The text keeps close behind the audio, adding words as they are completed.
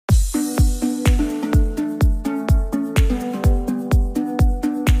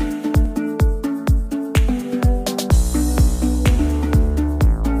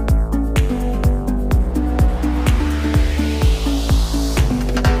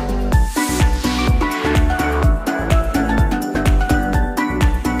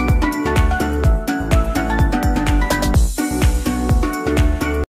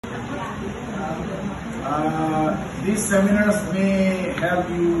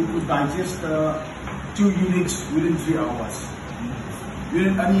help you to digest 2 units within 3 hours.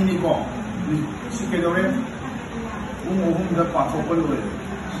 Unit ani ko sikadore the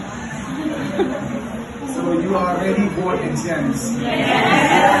so you are ready for exams.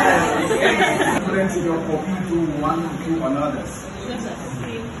 Difference your copy to one to another,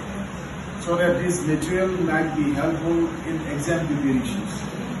 so that this material might be helpful in exam preparations.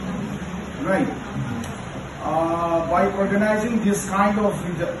 Right. By organizing this kind of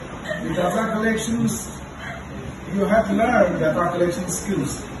data collections, you have learned data collection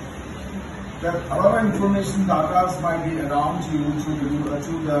skills. That a lot of information data might be around you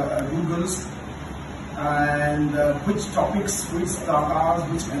through the Googles, and which topics, which data,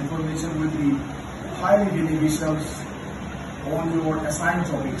 which information will be highly beneficial on your assigned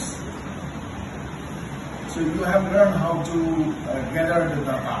topics. So you have learned how to gather the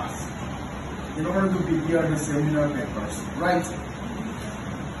data in order to prepare the seminar papers, right?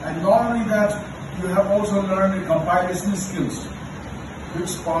 And not only that, you have also learned the compilation skills.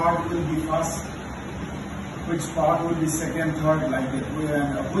 Which part will be first, which part will be second, third, like that,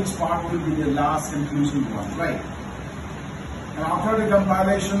 and which part will be the last conclusion one, right? And after the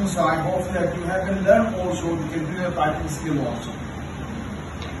compilations, I hope that you have learned also the computer typing skill also.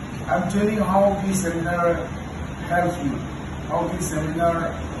 I'm telling you how this seminar helps you, how this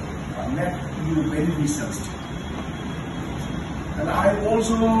seminar make you beneficial. And I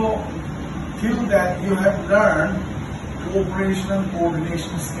also feel that you have learned cooperation and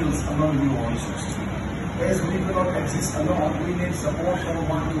coordination skills among you also. As we cannot exist alone, we need support from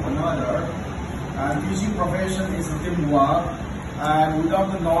one to another. And teaching profession is a teamwork, and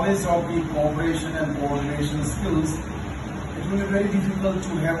without the knowledge of the cooperation and coordination skills, it will be very difficult to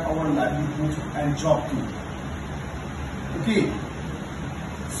have our livelihood and job too. Okay.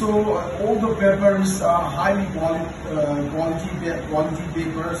 So all the papers are highly quality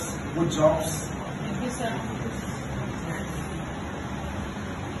papers, good jobs. Thank you, sir.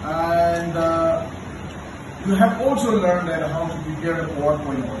 And you have also learned that how to prepare a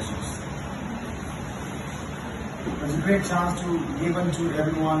PowerPoint also. It's a great chance to given to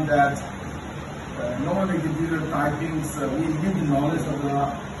everyone that normally computer typings, we need the knowledge of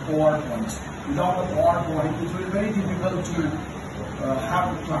the PowerPoint. Without the PowerPoint, it will be very difficult to have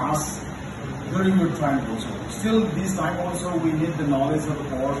a class during your time also. Still, this time also we need the knowledge of the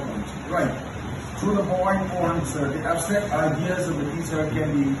PowerPoint, right? Through the PowerPoints, the abstract ideas of the teacher can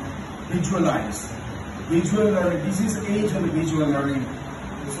be visualized. Visual learning, this is age of the visual learning.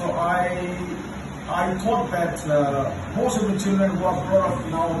 So I thought that most of the children who are brought up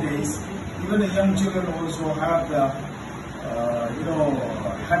nowadays, even the young children also have the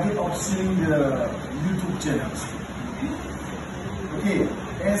habit of seeing the YouTube channels. Okay,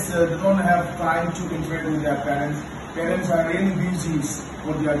 as they don't have time to interact with their parents. Parents are really busy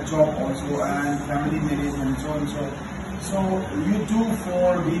for their job also and family management and so on. So YouTube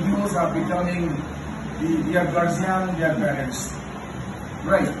for videos are becoming their guardian, their parents,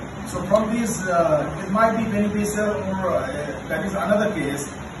 right? So from this, it might be beneficial, or that is another case.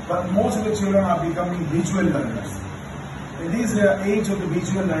 But most of the children are becoming visual learners. In this age of the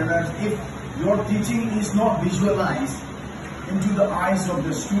visual learners, if your teaching is not visualized into the eyes of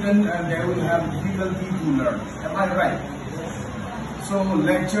the student, and they will have difficulty to learn. Am I right? So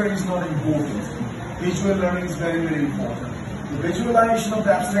lecture is not important. Visual learning is very, very important. The visualization of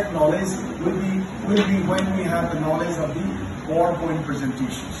the abstract knowledge will be when we have the knowledge of the PowerPoint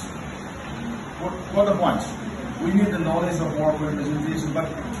presentations. What the point? We need the knowledge of PowerPoint presentation, but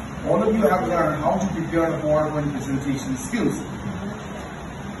all of you have learned how to prepare the PowerPoint presentation skills.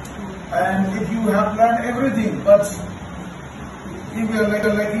 And if you have learned everything, but if we are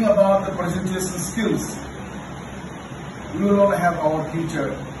lacking about the presentation skills, we will not have our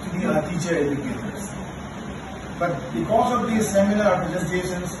future to be our teacher educators. But because of these seminar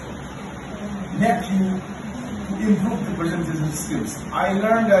presentations, net you to improve the presentation skills. I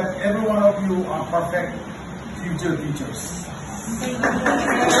learned that every one of you are perfect future teachers.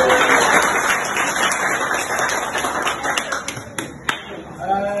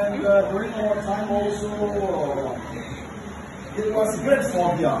 And during our time also, it was great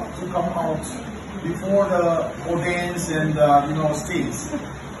for them to come out before the audience and stage.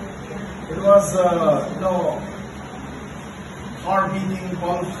 It was heart beating,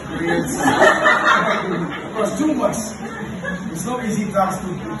 pulse rates. It was too much. It's not easy task to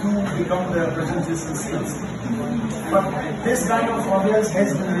become the presentation skills. But this kind of audience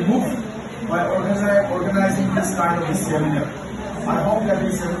has been removed by organizing this kind of seminar. I hope that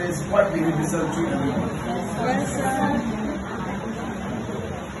this seminar is quite beneficial to everyone.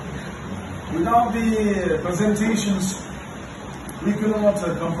 Without the presentations, we cannot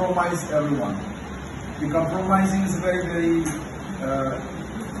compromise everyone. The compromising is very,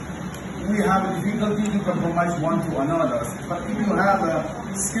 we have a difficulty to compromise one to another. But if you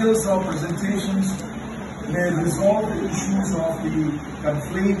have skills of presentations, may resolve the issues of the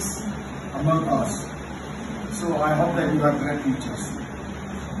conflicts among us. So I hope that you have great teachers.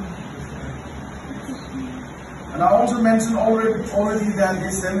 And I also mentioned already that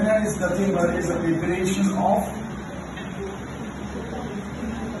this seminar is nothing but is a preparation of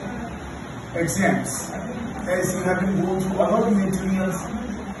exams. As you have been going through a lot of materials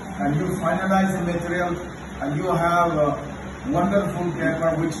and you finalize the material and you have a wonderful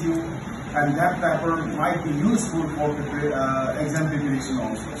paper with you, and that paper might be useful for exam preparation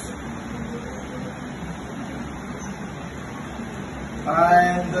also.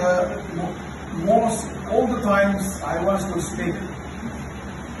 And all the times I was to speak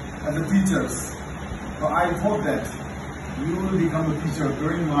as a teacher. So I thought that you will become a teacher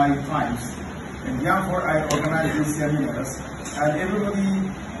during my times, and therefore I organize these seminars, and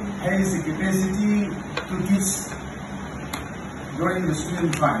everybody has the capacity to teach during the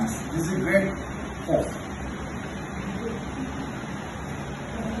student times. This is a great hope.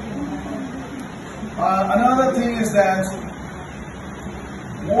 Another thing is that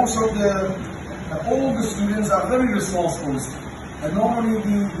most of all the students are very resourceful, and not only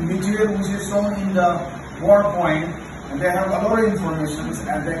the material which is shown in the PowerPoint, and they have a lot of information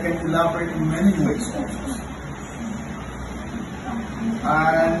and they can elaborate in many ways also.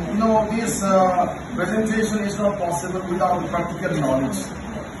 And you know, this presentation is not possible without practical knowledge.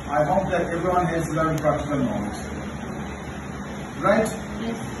 I hope that everyone has learned practical knowledge. Right?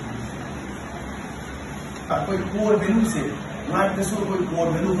 Yes. कोई core value से life में सो कोई core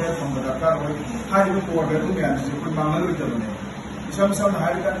value है from the doctor कोई high core value में आने से कोई मांगल भी चलो नहीं some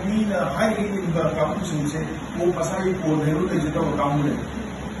high का mean high in the competition से वो पसाई core value ले जितना वो काम ले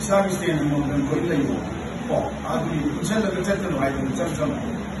सारी stage में उनका कोई नहीं हो आदमी उसे लगे चलते भाई चल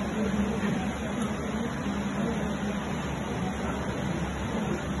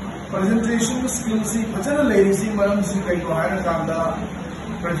presentation skills ही बचना लेने से मरम से कई तो हायर काम दा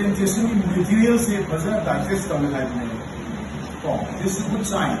presentation की material से बचना digest करने लायक नहीं this is a good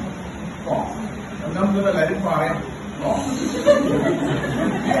sign हम लोग लाइट पा रहे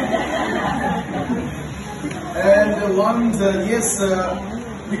and once yes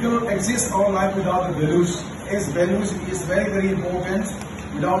we cannot exist our life without the values. As values is very important,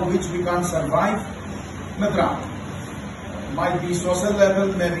 without which we can't survive. Matra might be social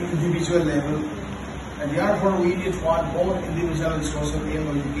level, maybe individual level, and therefore we need one both individual and social aim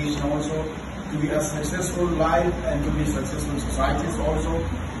of education also to be a successful life and to be successful societies also.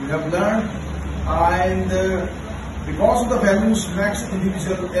 We have learned, and because of the values makes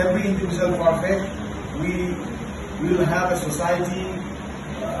every individual perfect, we will have a society.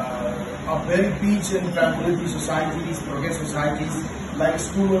 A very peace and tranquility societies, progress societies, like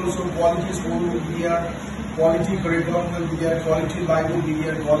school also, quality school will be here, quality curriculum will be here, quality life will be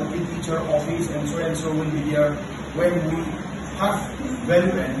here, quality teacher office and so will be here, when we have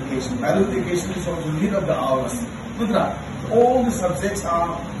value education. Value education is also need of the hours. All the subjects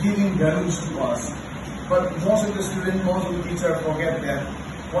are giving values to us, but most of the students, most of the teachers forget that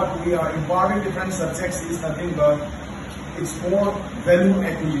what we are imparting different subjects is nothing but it's more value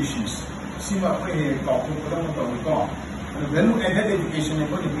acquisitions. Sima koi talk to put on the value added education is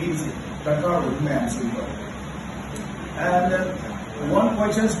going to be and one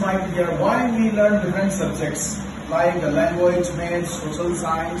question might be here, why we learn different subjects like language, maths, social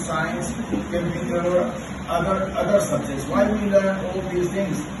science, computer, other subjects. Why we learn all these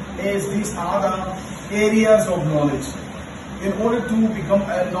things is these are the areas of knowledge. In order to become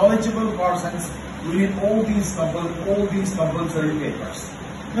a knowledgeable person, we need all these compulsory papers.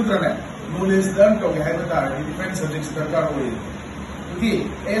 Knowledge learned in different subjects. Okay,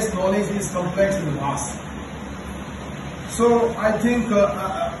 as knowledge is complex and vast. So I think,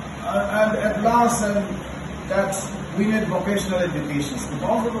 and at last, that we need vocational education.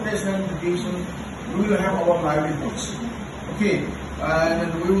 Because of vocational education, we will have our livelihoods. Okay,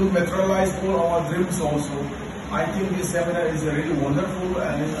 and we will materialize all our dreams also. I think this seminar is a really wonderful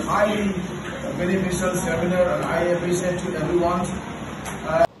and highly beneficial seminar, and I appreciate to everyone.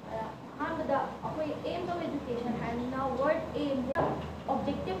 Aim of education and now word aim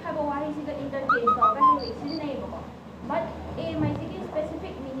objective have a why is the interface but aim I think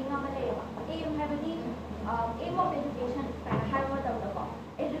specific meaning of aim have the aim of education have what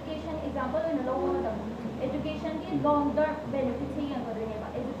education example in a long term education is long term benefits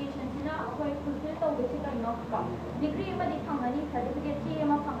education ꯑꯩꯈꯣꯏꯅ ꯑꯩꯈꯣꯏ fulfil ꯇꯧꯕꯁꯤ ꯀꯩꯅꯣꯀꯣ degree ꯑꯃꯗꯤ ꯐꯪꯒꯅꯤ certificate ꯆꯦ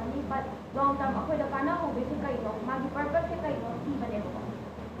ꯑꯃ ꯐꯪꯒꯅꯤ but long term ꯑꯩꯈꯣꯏꯗ ꯀꯥꯟꯅꯍꯧꯕꯁꯤ ꯀꯩꯅꯣ ꯃꯥꯒꯤ ꯄꯔꯄꯁꯁꯤ ꯀꯩꯅꯣ ꯊꯤꯕꯅꯦꯕꯀോ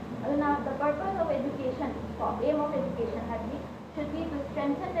aduna the purpose of education ko aim of education hadi should be to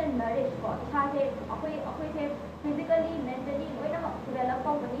strengthen and nourish ko thase akoi se physically mentally loina develop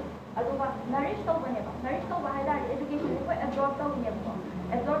tawbani aduga nourish tawba haida education ko absorb tawne ko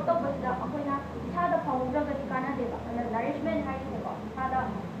absorb tawbada akoina thada fawdra gadi kana deba ana nourishment haide ko thada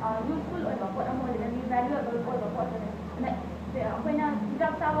useful oiba pot amol ni valuable oiba pot na akoina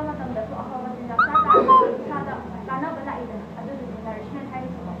hijab sawa matamda so akawa hijab thada kana bala ida adu nourishment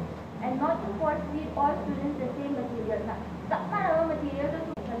haide ko and not to force feed all students the same material na sakmana material to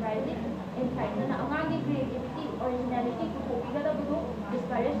supervising insight na angangi creativity originality ko biga da budu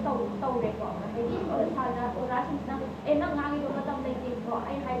discourage tawre ko hedi sala ora sinna na angangi do matam lai ke ko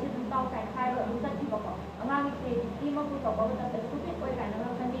ai hai se dum taw kai hai ro dum ti ko angangi creativity ma ko to ko ta stupid ko kai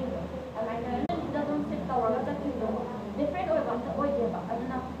na kan ni alai na da dum sit tawra ta ki do different oi ba oi je ba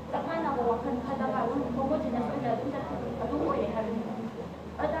aduna sakmana ko wakan khada ga homogeneous oi da dum ta adu oi ha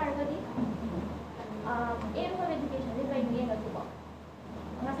अदारगदी M of education से कहीं नहीं है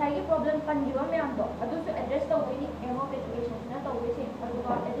ngасai problem pandiwa me ando adu su address to we aim of education na to we se adu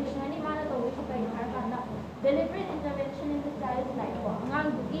additionally mana to we kai har kana deliberate intervention in the child's life ko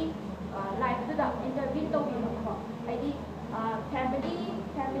angang duki life to da intervene to we ko aidi family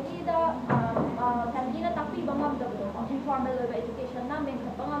da family na tapi bangam da informal education na men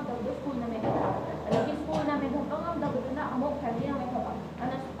bangam da school na men lagi school na men bangam da na amok family na men ba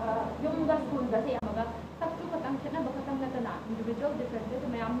ana yung ga school ga se amaga taktu katang chena ba katang na individual differences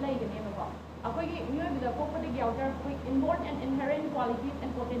may am lai gane ba akogi new with the pop the yauder inborn and inherent qualities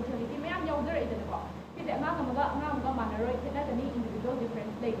and potentiality may am yauder ida ba ki de nga manaroi chena ni individual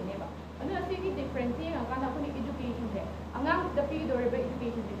difference lai gane ba anu asi ki difference nga kana ko education de angang the pi do ba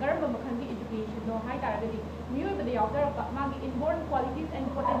education de karba makhan di education no hai tar gadi new with the yauder ba magi inborn qualities and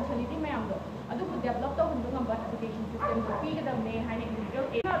potentiality may am do adu ko develop to hundu ngam ba education system ko pi ga me hai ne individual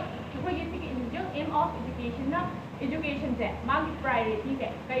ko ye ki individual aim of education na education se magi priority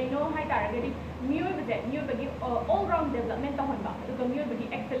se kai no hai tar gadi new ba gi all round development to honba adu ko new ba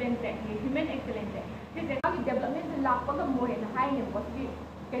gi excellence se human excellence se this magi development se la pa ga mo he na hai ne ko ki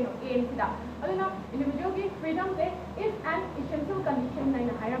kai no aim sida aduna individual ki freedom se is an essential condition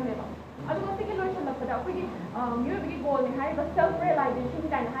na hairam le ba adu ko se ki lotion la pada ko ki new ba gi goal ne hai ba self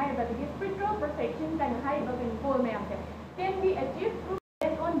realization kai na hai ba gi spiritual perfection kai na hai ba gi goal me am se can be achieved through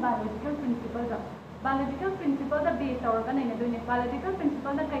based on biological principles biological principles are based on biological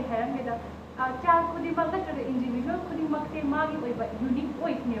principles are kai hairam me da child khudi mak da individual khudi mak se magi oi ba unique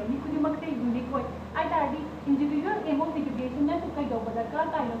oi ne ni khudi mak se unique oi ai ta di individual aim of education na kai do ba da ka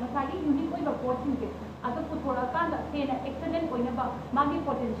ta na sa gi unique oi ba portion ke atu puthora ka da se na excellent oi na ba magi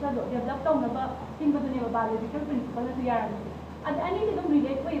potential do develop to na ba sin ba ne ba biological principle na ya ra and any thing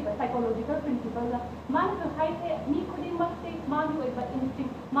relate oi ba psychological principle la man to hai se ni khudi mak se magi oi ba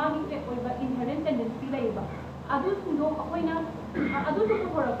instinct magi se oi ba inherent tendency lai ba adu sundo koi na adu to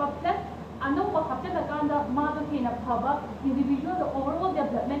puthora ka plus anong bakapta kanda mado hina phaba individual the overall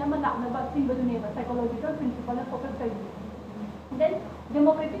development ama lakna ba sinba dune ba psychological principle na focus kai then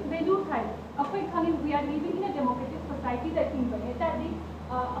democratic value thai apoi khani we are living in a democratic society that thing bane that the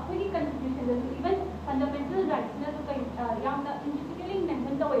apoi ki constitution the even fundamental rights na to kai yamna intrinsically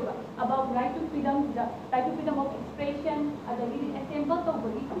mention the way ba about right to freedom the right to freedom of expression adagi assemble to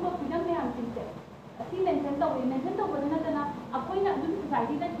bagi kuma freedom me am tin asi mention to badana tana akoina adu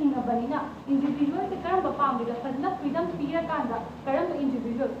society da thinga banina individual ke karam ba pam da fazna freedom pira kanda karam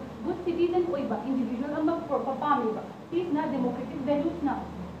individual good citizen oiba individual amma pa pam ba is na democratic values na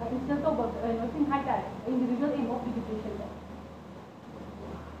instead of nothing high that individual aim of education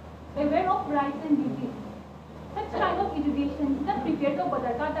aware of rights and duties such kind of education that prepare to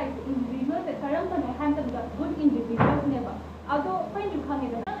badaka ta individual ke karam ba handle the good individuals never ado find you khane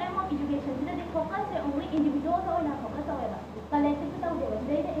da education the focus only individual or na focus however collective to do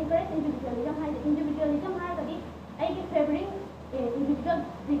they encourage individualism hai kadi ai ki favoring individual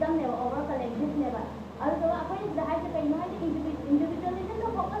freedom level over collective level also apoi the high kai no individualism to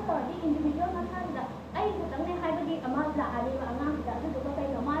focus on the individual na than da ai ku tang ne hai kadi ama la ali ma anga da to ko kai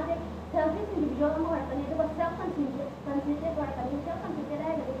no ma se selfish individual ma har kani to self conscious war kani self conscious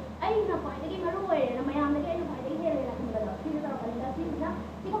hai kadi ai na pai kadi maru oi na mayam ne ai na pai kadi hele la kun da si da kani da si na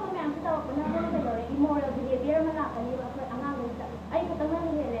si ko ma am ta ko na ko da re immoral behavior ma la kani ba ko anga ne da ai ko tang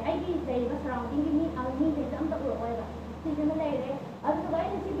ne hele ai ki sei ba surrounding ni ni se am ta ko oi ba si ne le re adu to bai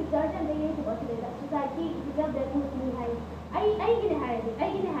ne si picture jan de ye ko si da society picture de ko ni hai ai ki ne hai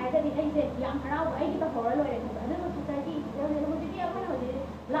da ai se yam harau ai ki ta ko lo re adu society de ne mo di ya ma no de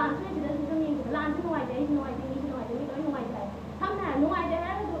ꯂꯥꯟꯁꯨ ꯂꯩꯕꯗ ꯁꯤꯁꯨ ꯌꯦꯡꯕ ꯂꯥꯟꯁꯨ ꯅꯨꯡꯉꯥꯏꯇꯦ ꯑꯩꯁꯨ ꯅꯨꯡꯉꯥꯏꯇꯦ ꯃꯤꯁꯨ ꯅꯨꯡꯉꯥꯏꯇꯦ ꯃꯤ ꯂꯣꯏ ꯅꯨꯡꯉꯥꯏꯇꯦ ꯁꯝꯅ ꯍꯥꯏꯔꯕ ꯅꯨꯡꯉꯥꯏꯇꯦ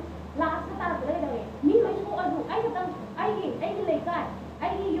ꯍꯥꯏꯔꯒꯁꯨ ꯂꯥꯁꯇ ꯇꯥꯔꯛꯄꯗ ꯀꯩꯗꯧꯋꯦ ꯃꯤ ꯂꯣꯏ ꯁꯣꯛꯑꯁꯨ ꯑꯩ ꯈꯛꯇꯪ ꯑꯩꯒꯤ ꯂꯩꯀꯥꯏ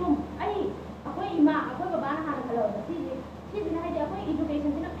ꯑꯩꯒꯤ ꯌꯨꯝ ꯑꯩꯈꯣꯏ ꯏꯃꯥ ꯑꯩꯈꯣꯏ ꯕꯕꯥꯅ ꯍꯥꯟꯅ ꯈꯜꯂꯛꯑꯣꯕ ꯁꯤꯁꯤꯅ ꯍꯥꯏꯗꯤ ꯑꯩꯈꯣꯏ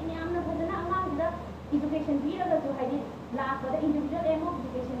ꯏꯗꯨꯀꯦꯁꯟꯁꯤꯅ ꯌꯥꯝꯅ ꯐꯖꯅ ꯑꯉꯥꯡꯁꯤꯗ ꯏꯗꯨꯀꯦꯁꯟ ꯄꯤꯔꯒꯁꯨ ꯍꯥꯏꯗꯤ ꯂꯥꯛꯄꯗ ꯏꯟꯗꯤꯕꯤꯖꯨꯋꯦꯜ ꯑꯦꯝ ꯑꯣꯐ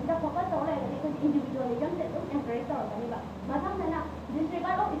ꯏꯗꯨꯀꯦꯁꯟꯁꯤꯗ ꯐꯣꯀꯁ ꯇꯧꯔ ꯂꯩꯔꯒꯗꯤ ꯑꯩꯈꯣꯏ ꯏꯟꯗꯤꯕꯤꯖꯨꯋꯦꯂꯤꯖꯝꯁꯦ ꯑꯗꯨꯝ ꯑꯦꯟꯀꯔꯦꯖ ꯇꯧꯔꯛꯀꯅꯤꯕ ꯃꯊꯪꯗꯅ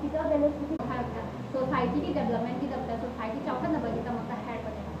ꯗꯤꯁꯔꯤꯒꯥꯔꯗ ꯑꯣꯐ ꯏꯊꯤꯀꯦꯜ ꯚꯦꯂꯨꯁ ꯍꯥꯏꯕꯗ ꯁꯣꯁꯥꯏꯇꯤꯒꯤ ꯗꯦꯕꯂꯞꯃꯦꯟꯠꯒꯤꯗꯃꯛꯇ ꯁꯣꯁꯥꯏꯇꯤ ꯆꯥꯎꯈꯠꯅꯕꯒꯤꯗꯃꯛꯇ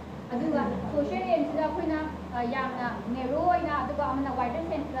ꯍꯥꯏꯔꯛꯄꯅꯦꯕ ꯑꯗꯨꯒ ꯁꯣꯁꯤꯌꯦꯜ ꯑꯦꯝꯁꯤꯗ ꯑꯩꯈꯣꯏꯅ ꯌꯥꯝꯅ ꯅꯦꯔꯣ ꯑꯣꯏꯅ ꯑꯗꯨꯒ ꯑꯃꯅ ꯋꯥꯏꯗꯔ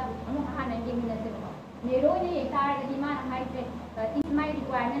ꯁꯦꯟꯁꯇ ꯑꯃꯨꯛ ꯍꯥꯟꯅ ꯌꯦꯡꯃꯤꯟꯅꯁꯦꯕꯀꯣ ꯅꯦꯔꯣ ꯑꯣꯏꯅ ꯌꯦꯡ ꯇꯥꯔꯒꯗꯤ ꯃꯥꯅ ꯍꯥꯏꯁꯦ ꯃꯥꯒꯤ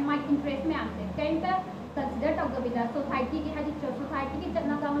ꯔꯤꯀ꯭ꯋꯥꯏꯔꯃꯦꯟ ꯃꯥꯒꯤ ꯏꯟꯇꯔꯦꯁ ꯃꯌꯥꯝꯁꯦ ꯀꯔꯤꯝꯇ ꯀꯟꯁꯤꯗꯔ ꯇꯧꯗꯕꯤꯗ ꯁꯣꯁꯥꯏꯇꯤꯒꯤ ꯍꯥꯏꯗꯤ ꯁꯣꯁꯥꯏꯇꯤꯒꯤ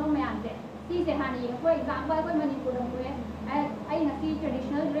ꯆꯠꯅ ꯀꯥꯡꯂꯣꯟ ꯃꯌꯥꯝꯁꯦ ꯁꯤꯁꯦ ꯍꯥꯟꯅ ꯌꯦꯡꯉ ꯐꯣꯔ ꯑꯦꯛꯖꯥꯝꯄꯜ ꯑꯩꯈꯣꯏ ꯃꯅꯤꯄꯨꯔꯗ ꯄꯨꯔꯦ ꯑꯩ ꯉꯁꯤ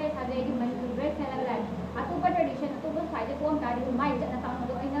ꯇ꯭ꯔꯦꯗꯤꯁꯅꯦꯜ ꯗ꯭ꯔꯦꯁ ꯍꯥꯏꯕꯗꯤ ꯑꯩꯒꯤ ꯃꯅꯤꯄꯨꯔ ꯗ꯭ꯔꯦꯁ ꯁꯦꯠꯂꯒ ꯂꯥꯛꯑꯦ ꯑꯇꯣꯞꯄ ꯇ꯭ꯔꯦꯗꯤꯁꯟ ꯑꯇꯣꯞꯄ ꯁꯥꯏꯗ ꯄꯣꯝ ꯇꯥꯔꯗꯤ ꯃꯥꯒꯤ ꯆꯠꯅ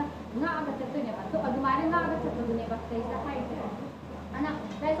ꯀꯥꯡꯂꯣꯟꯗꯣ ꯑꯩꯅ ꯉꯥꯛꯑꯒ ꯆꯠꯇꯣꯏꯅꯦꯕ ꯁꯣ ꯑꯗꯨꯃꯥꯏꯅ ꯉꯥꯛꯑꯒ ꯆꯠꯄꯗꯨꯅꯦꯕ ꯁꯤꯗꯩꯁꯤꯗ ꯍꯥꯏꯔꯤꯁꯦ ꯑꯅ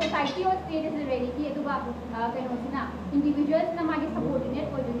society of state is reality ꯑꯗꯨꯒ ꯀꯩꯅꯣꯁꯤꯅ ꯏꯟꯗꯤꯕꯤꯖꯨꯋꯦꯜꯁꯤꯅ ꯃꯥꯒꯤ ꯁꯕꯣꯔꯗꯤꯅꯦꯠ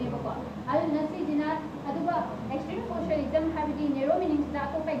ꯑꯣꯏꯗꯣꯏꯅꯦꯕꯀꯣ ꯑꯗꯨꯅ ꯁꯤꯁꯤꯅ ꯑꯗꯨꯒ ꯑꯦꯛꯁꯇ꯭रीम ꯁꯣꯁꯤꯌꯦꯂꯤꯖꯝ ꯍꯥꯏꯕꯗꯤ ꯅꯦꯔꯣ ꯃꯤꯅꯤꯡꯁꯤꯗ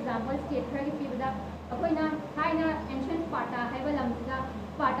ꯑꯇꯣꯞꯄ ꯑꯦꯛꯖꯥꯝꯄꯜ ꯁ꯭ꯇꯦꯠ ꯈꯔꯒꯤ ꯄꯤꯕꯗ ꯑꯩꯈꯣꯏꯅ ꯊꯥꯏꯅ ꯑꯦꯟꯁꯤꯌꯟ ꯁ꯭ꯄꯥꯔꯇꯥ ꯍꯥꯏꯕ ꯂꯝꯁꯤꯗ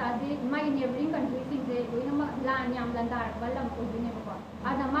ꯁ꯭ꯄꯥꯔꯇꯥꯁꯤ ꯃꯥꯒꯤ ꯅꯦꯕꯔꯤꯡ ꯀꯟꯇ꯭ꯔꯤꯁꯤꯡꯁꯦ ꯂꯣꯏꯅꯃꯛ ꯂꯥꯟ ꯌꯥꯝ ꯂꯟꯗꯥꯔꯛꯄ ꯂꯝ ꯑꯣꯏꯗꯣꯏꯅꯦꯕꯀꯣ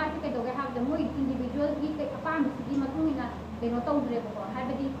ꯑꯗꯨꯅ ꯃꯥꯁꯤ ꯀꯩꯗꯧꯒꯦ ꯍꯥꯏꯕꯗ ꯃꯣꯏ ꯏꯟꯗꯤꯕꯤꯖꯨꯋꯦꯜꯒꯤ ꯑꯄꯥꯝꯕꯁꯤꯒꯤ ꯃꯇꯨꯡ ꯏꯟꯅ ꯀꯩꯅꯣ ꯇꯧꯗ꯭ꯔꯦꯕꯀோ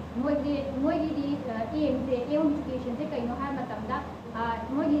ꯍꯥꯏꯕꯗꯤ ꯃꯣꯏꯒꯤꯗꯤ ꯑꯦꯝꯁꯦ ꯑꯦꯝ ꯏꯗꯨꯀꯦꯁꯟꯁꯦ ꯀꯩꯅꯣ ꯍꯥꯏꯕ ꯃꯇꯝꯗ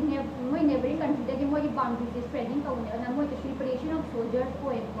ꯃꯣꯏ ꯅꯦꯕꯔꯤꯡ ꯀꯟꯇ꯭ꯔꯤꯗꯒꯤ ꯃꯣꯏꯒꯤ ꯕꯥꯎꯟꯗꯔꯤꯁꯦ ꯁ꯭ꯄ꯭ꯔꯦꯗꯤꯡ ꯇꯧꯕꯅꯦ ꯑꯗꯨꯅ ꯃꯣꯏꯗ ꯄ꯭ꯔꯤꯄꯦꯔꯦꯁꯟ ꯑꯣꯐ ꯁꯣꯜꯖꯔꯁ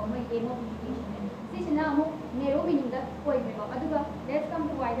ꯑꯣꯏꯌꯦꯕꯀꯣ ꯃꯣꯏ ꯑꯦꯝ ꯑꯣꯐ ꯏꯗꯨꯀꯦꯁꯟ ꯁꯤꯁꯤꯅ ꯑꯃꯨꯛ ꯅꯦꯔꯣ ꯃꯤꯅꯤꯡꯗ ꯑꯣꯏꯈ꯭ꯔꯦꯀꯣ ꯑꯗꯨꯒ let's come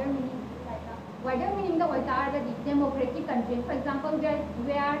to ꯋꯥꯏꯗꯔ meaning wider meaning the oitaragadi democratic country. For example,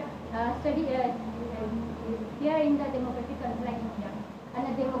 we are study here in the democratic country like India and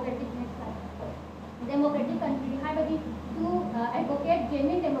a democratic next slide. Democratic country habadi to advocate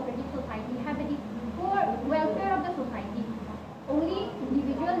genuine democratic society habadi for welfare of the society. Only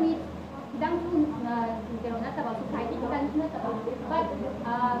individual needs them to not about society not about but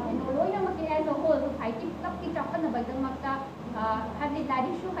as a whole society kapki chapana bagdamaka habdi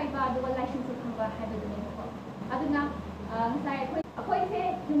dari shu haiba aduga license thamba habiduneko aduna sai akhoi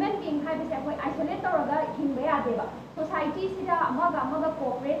human being haibise akhoi isolate tawraga hingba yadeba society sida amaga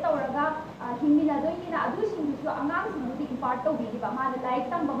cooperate tawraga hingmina doina adu singsu angang singdi impart tawbiba ma like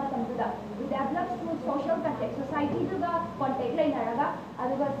tamba matamduda develops through social context society duga contact lainaraga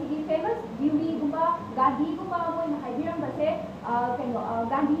aduga sigi famous beauty gumba gandhi gumba moina haibirambase kaino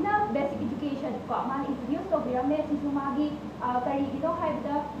gandhina basic education ko ma introduce tawbirame sisu magi karigino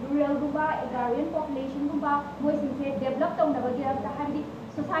haibda rural gumba agrarian population gumba moi singse develop tawnabagi habdi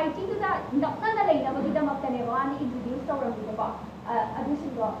society duda nakna lainabagi damakane wani introduce tawrabiba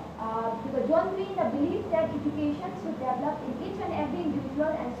John Green believes that education should develop in each and every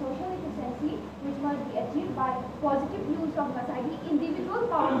individual and social efficiency which must be achieved by positive use of masagi individual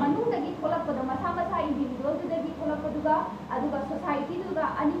power manungdagi tholakpada masa individual dagi tholakpaduga aduga society duga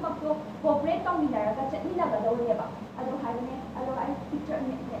ani pakto cooperate tawminaraga chatminaga dawleba adu haine adu I picture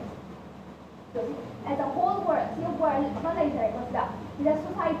next as a whole world the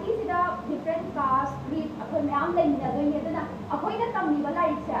society is different caste creed akhoi mayam laina doine aduna akhoi na tamliba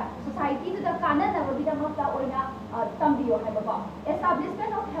life se society to the kana na bida makta oina tambiyo haiba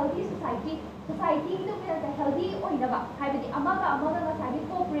establishment of healthy society to be the healthy oina ba haibadi amaga na sabi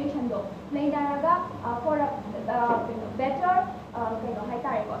cooperation do lainaraga for a better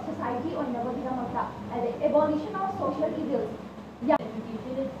society oina ba bida makta the abolition of social evils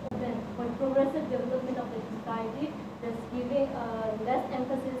education is open for progressive development of the society, thus giving less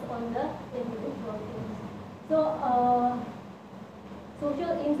emphasis on the individual aims. So,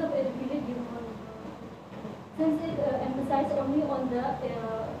 social aims of education, since it emphasizes only on the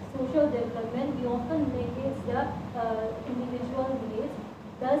social development, we often negate the individual needs.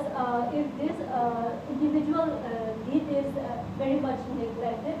 Thus, if this individual need is very much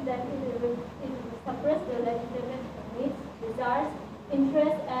neglected, then it will suppress the legitimate needs, desires,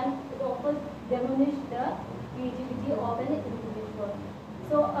 interest, and it often diminish the creativity of an individual.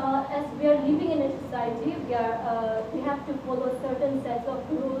 So, as we are living in a society, we have to follow certain sets of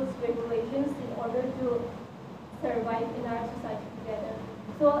rules, regulations in order to survive in our society together.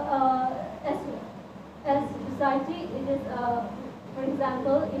 So, as society, it is, for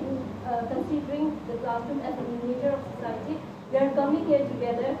example, in considering the classroom as a miniature of society, we are coming here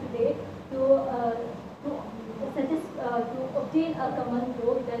together today to obtain a common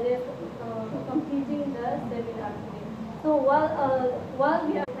goal, that is completing the seminar today. So while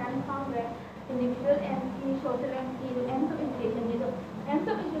we are found where individual MC, social MC, M to education is M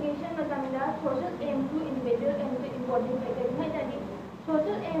to education matamida social aim to individual aim to important like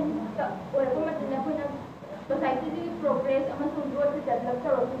social aim or society progress growth development develop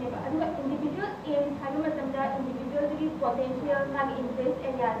tꯧꯔꯛꯇꯣꯏꯅꯦꯕ ꯑꯗꯨꯒ individual aim ꯍꯥꯏꯕ ꯃꯇꯝꯗ individualꯒꯤ potential ꯃꯥꯒꯤ interest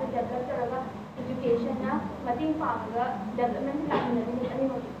area ꯁꯦ develop ꯇꯧꯔꯒ education ꯅ ꯃꯇꯦꯡ ꯄꯥꯡꯉꯒ development ꯂꯥꯛꯃꯤꯟꯅꯗꯣꯏꯅꯦ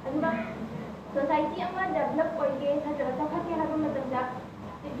ꯑꯅꯤꯃꯛ ꯑꯗꯨꯒ society ꯑꯃ develop ꯑꯣꯏꯒꯦ ꯅꯠꯇ꯭ꯔꯒ ꯆꯥꯎꯈꯠꯀꯦ ꯍꯥꯏꯕ ꯃꯇꯝꯗ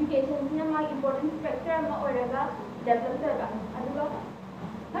education ꯁꯤꯅ ꯃꯥꯒꯤ important factor ꯑꯃ ꯑꯣꯏꯔꯒ develop ꯇꯧꯔꯒ ꯑꯗꯨꯒ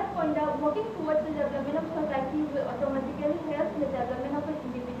third point working towards the development of society will automatically help the development of an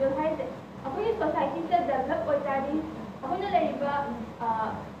individual ꯍꯥꯏꯁꯦ ꯑꯩꯈꯣꯏꯒꯤ society ꯁꯦ develop ꯑꯣꯏꯇꯥꯔꯗꯤ ꯑꯩꯈꯣꯏꯅ ꯂꯩꯔꯤꯕ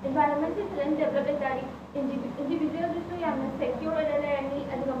environment ꯁꯤ ꯐꯖꯅ develop ꯑꯣꯏꯇꯥꯔꯗꯤ individualꯗꯨꯁꯨ ꯌꯥꯝꯅ secure ꯑꯣꯏꯅ ꯂꯩꯔꯅꯤ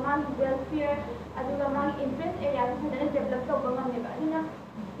ꯑꯗꯨꯒ ꯃꯥꯒꯤ welfare ꯑꯗꯨꯒ ꯃꯥꯒꯤ interest area ꯐꯖꯅ develop ꯇꯧꯕ ꯉꯝꯃꯦꯕ ꯑꯗꯨꯅ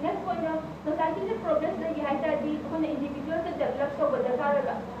next point society ꯁꯦ progress ꯂꯩꯒꯦ ꯍꯥꯏꯇꯥꯔꯗꯤ ꯑꯩꯈꯣꯏꯅ individual ꯁꯦ develop ꯇꯧꯕ ꯗꯔꯀꯥꯔ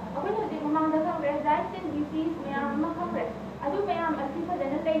ꯑꯣꯏꯕ ꯑꯩꯈꯣꯏꯅ ꯍꯧꯖꯤꯛ ꯃꯃꯥꯡꯗ ꯈꯪꯈ꯭ꯔꯦ rights and duties ꯃꯌꯥꯝ ꯑꯃ ꯈꯪꯈ꯭ꯔꯦ ꯑꯗꯨ ꯃꯌꯥꯝ ꯑꯁꯤ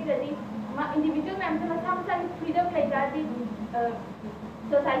ꯐꯖꯅ ꯂꯩꯇ꯭ꯔꯗꯤ individual ꯃꯌꯥꯝꯁꯦ ꯃꯁꯥ ꯃꯁꯥꯒꯤ freedom ꯂꯩꯇꯥꯔꯗꯤ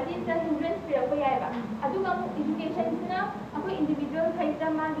society-ꯁꯤꯗ hindrance ꯄꯤꯔꯛꯄ ꯌꯥꯏꯕ ꯑꯗꯨꯒ ꯑꯃꯨꯛ education-ꯁꯤꯅ ꯑꯩꯈꯣꯏ individual ꯈꯩꯗ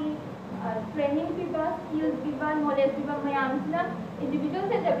ꯃꯥꯒꯤ training ꯄꯤꯕ skills ꯄꯤꯕ knowledge ꯄꯤꯕ ꯃꯌꯥꯝꯁꯤꯅ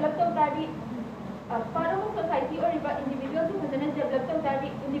individual-ꯁꯦ develop ꯇꯧ ꯇꯥꯔꯗꯤ part of society ꯑꯣꯏꯔꯤꯕ individual-ꯁꯤ ꯐꯖꯅ develop ꯇꯧ ꯇꯥꯔꯗꯤ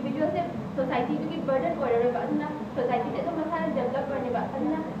individual-ꯁꯦ society-ꯗꯨꯒꯤ burden ꯑꯣꯏꯔꯔꯣꯏꯕ ꯑꯗꯨꯅ society-ꯁꯦ ꯑꯗꯨꯝ ꯃꯁꯥꯅ develop ꯑꯣꯏꯅꯦꯕ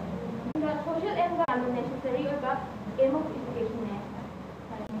ꯑꯗꯨꯅ social aim ꯌꯥꯝꯅ necessary ꯑꯣꯏꯕ aim of education-ꯅꯦ.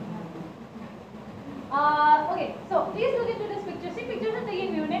 Okay, so please look into this picture. See picture से देखिए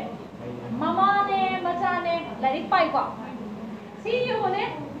view ने मामा ने मचा ने लाइक पाई को see ये होने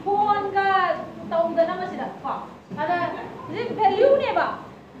phone का ताऊ दना मसीदा को अदा ये value ने बा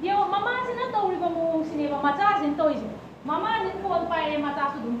ये मामा से ना ताऊ रिबा मोंग से ने बा मचा से तो इसे मामा ने phone पाई ने मचा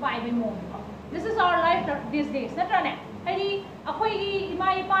से दुम पाई बे मोंग this is our life these days ना ट्राने अरे अकोई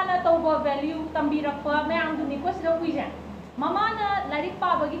इमाई पाना ताऊ बा value तंबी रखवा मैं आम दुनी को सिलो हुई जाए मामा ना लाइक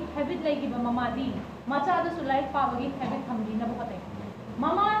पाबगी habit लगी बा मामा दी मचा द सुलाइक पाबगी habit थमगी ना बहुत है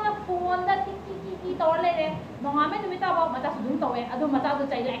मामा ना फोन दा की तौर ले रे नोंगामे नुमिता बा मचा सुदुम तौए अदो मचा दो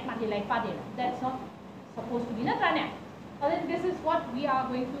चाइ लाइक पादे that's not supposed to be na trane and this is what we are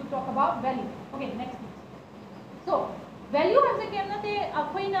going to talk about value okay next please so value has a game na te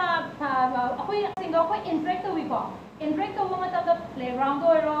akoi singa akoi interact wi ko interact ko ma ta playground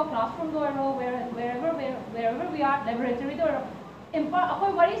do ro classroom do ro wherever we are laboratory do ro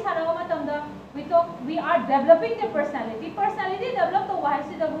akoi wari sara ma tam da we are developing the personality develop to why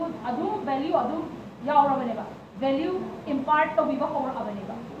se da adu value adu yaura baneba value impart to biba hora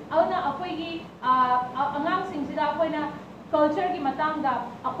abaneba auna akoi gi angang sing sida akoi na culture ki matang da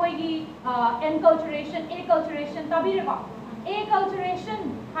akoi gi acculturation tabireba acculturation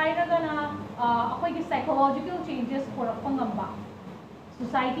hairaga na akoi gi psychological changes porakpa ngamba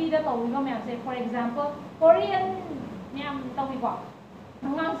society da tawiba myam se for example Korean myam tawiba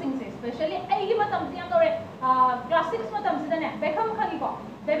angang sing se especially ai matam siam tore class 6 matam sida ne Beckham khangi ko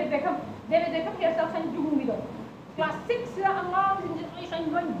David Beckham hair style san jung bi do class 6 ra angang sing ai san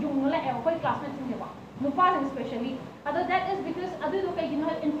jung la e koi classmate sing ba nupa especially other that is because other look ai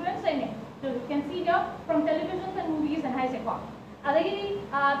gino influence ai ne so you can see here from televisions and movies and hai se ko adagi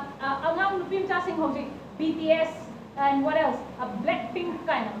angang lupim cha sing hoji BTS and what else a Blackpink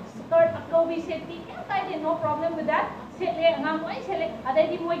kind of skirt a clovi seti kind no problem with that sele angang moi sele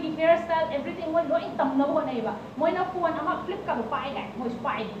adai moi gi hairstyle everything moi loi tamna ho nei ba moi na phone ama flip ka pai ga moi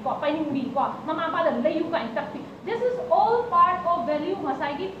pai ko pai ning bi ko mama pa da lei yu ka tak this is all part of value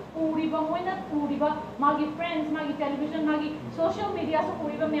masagi puri ba moi na puri ba magi friends magi television magi social media so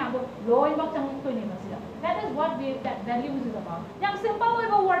puri ba me ado loi ba chang to ni masida that is what that values is about yang simple way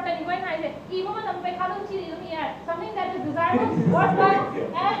ba word ni when I say even when am pe khalo chi ni something that is desirable worthwhile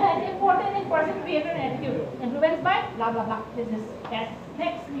and important in person behavior and attitude influenced by blah blah blah this is yes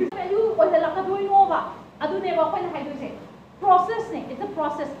next value ko la ka doi no ba adu ne ba ko na hai do se process ne it's a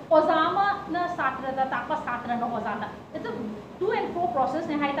process ozama na satra da takpa satra no ozata it's a to and fro process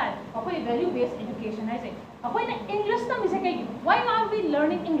ne hai ta akoi value based education hai se akoi na english ta mise kai why are we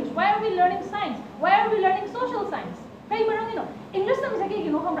learning english why are we learning science why are we learning social science kai marang no english ta mise kai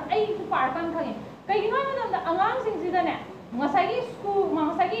no hamra ai tu par kan khang kai no na angang sing sida ne ngasagi school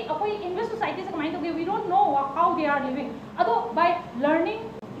ngasagi akoi english society se mind okay we don't know how they are living ado by learning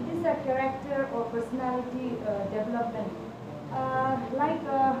it is a character or personality development like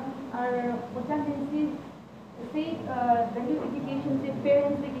our potency say value education say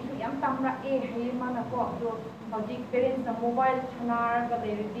parents like issue yam tamra e hai mana ko do hojik parents na mobile chanar ka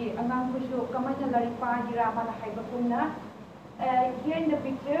deriti angang kushu kamana lari pa gira mana haiba kunna here in the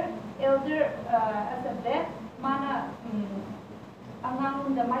picture elder as a left mana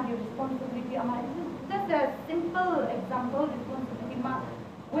angang the my responsibility ama just a simple example responsibility ma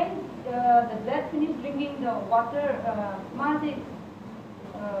when the dad finished drinking the water ma say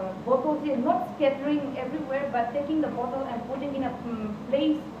bottle, not scattering everywhere, but taking the bottle and putting in a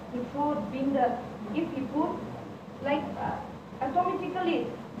place to throw bin. If you put, like automatically,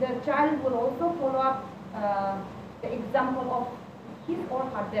 the child will also follow up the example of his or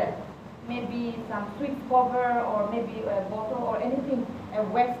her dad. Maybe some sweet cover, or maybe a bottle, or anything, a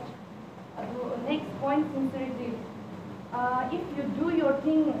waste. Next point, sincerity. If you do your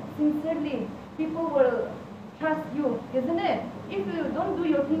thing sincerely, people will trust you, isn't it? If you don't do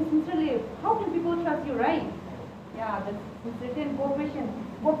your thing sincerely, how can people trust you, right? Yeah, that's sincerity and cooperation.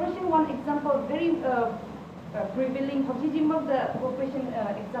 Cooperation, one example, very prevailing. Of the cooperation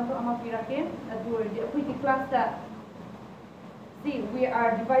example, Amapirake, the class that. See, we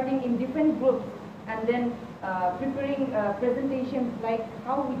are dividing in different groups and then preparing presentations like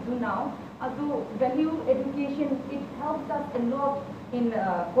how we do now. To value education, it helps us a lot in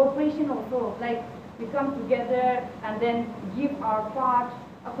cooperation also. Like we come together and then give our part.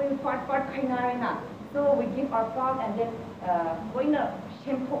 So we give our part and then going to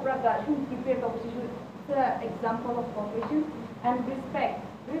prepare the example of cooperation. And respect.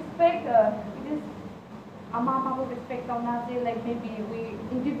 Respect, it is respect like maybe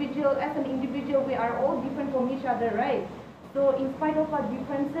as an individual, we are all different from each other, right? So in spite of our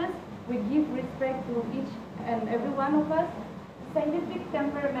differences, we give respect to each and every one of us. Scientific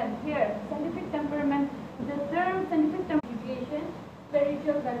temperament here. Scientific temperament, the term scientific education,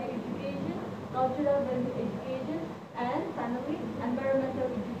 spiritual value education, cultural value education, and finally environmental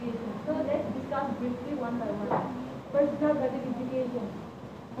education. So let's discuss briefly one by one. Personal value education.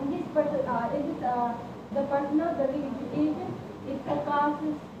 The personal value education, it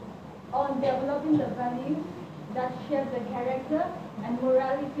focuses on developing the values that shape the character and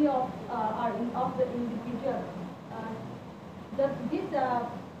morality of the individual. This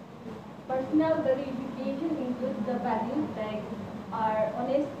personal value education includes the values like our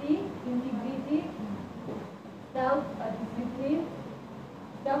honesty, integrity, self-discipline,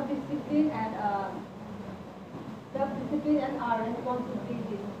 and our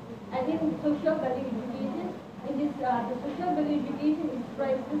responsibilities. I think social value education, the social value education is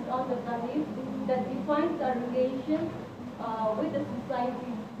based on the values that defines our relation with the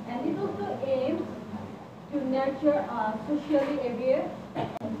society, and it also aims to nurture socially aware.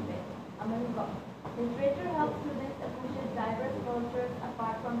 Literature helps students appreciate diverse cultures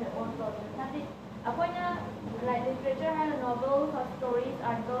apart from their own culture. Like literature has novels or stories,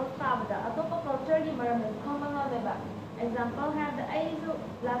 articles, culture example have the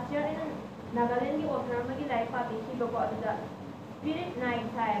last year in Nagaland author like Spirit Night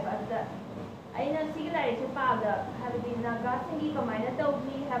aina sigilari se pada habdi naga singi kamaina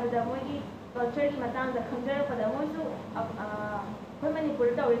tawhi habda mogi culture matang da khamjara pada moisu khoi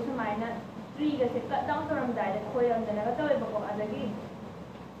manipur tawri sumaina tree ga se cut down toram dai da khoi am da naga tawi bako adagi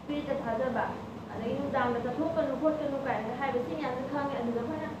spirit ta thajaba adagi nu dang da thokka nu khotka nu kai da haiba sin yan khang adu da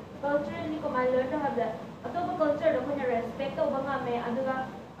khona culture ni komai learn to habda atoba culture da khona respect to banga me aduga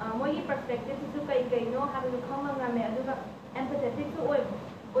mogi perspective su kai kai no habu khanga me aduga empathetic to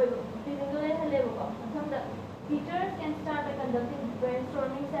teachers can start by conducting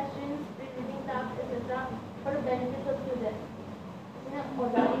brainstorming sessions, pre-reading tasks, etc. for the benefit of students.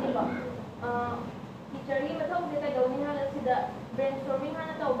 Teacher ni matau kita gawin hala sida brainstorming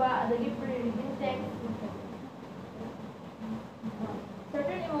hana tau ba adagi pre-reading text.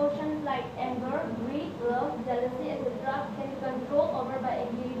 Certain emotions like anger, greed, love, jealousy, etc. can be controlled over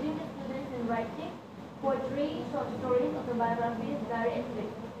by engaging the students in writing poetry, short stories, autobiographies, diary entries.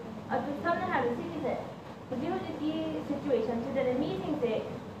 At some have a citizen. But you know the situation, so that the meeting say,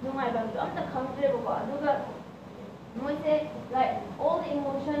 no, I don't know the country of say like all the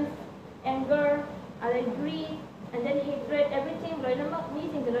emotions, anger, and then greed, and then hatred, everything, learn about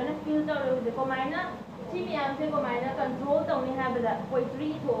meeting, learn a field of the commander, TBM, control the only have that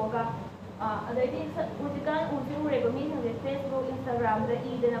poetry to ada ini ujikan ujian mereka meeting di Facebook, Instagram, ada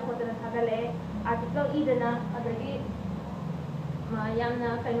ide na foto na tagale, artikel ide na ada di, yang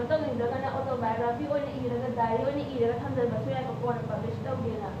na kayak macam ni dengan na autobiography, or ni ide na diary, or ni ide na tanda baca yang kau nak publish tau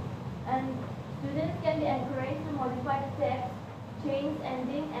dia. And students can be encouraged to modify the text, change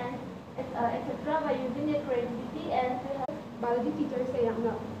ending, and etc. by using their creativity and to help. Biology teachers say yang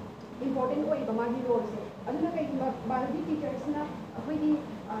na important way bamagi role say. Ano na kayak biology teachers na pwede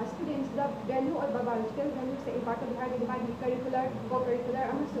students the value or biological value say impart of the curricular,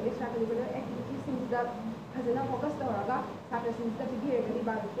 co-curricular, and extracurricular activities since the has enough focus to raga started since the beginning the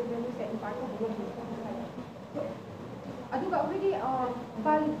biological value say impart of the so aduga already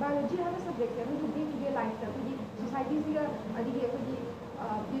biology have a subject that we day-to-day life that we society siga adigi we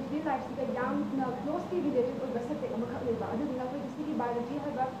day-to-day life siga young closely related with the subject amakha leba aduga we biology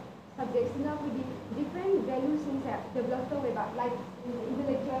have subjects different values developed like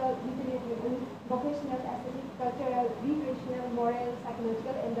intellectual, utilitarian, vocational, aesthetic, cultural, recreational, moral,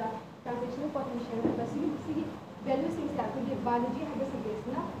 psychological, and the transitional potential. But see values biology has subjects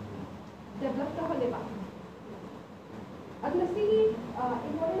developed Additionally,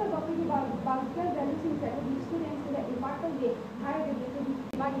 important biological values students impart higher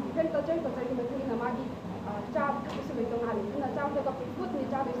different culture job is a job the food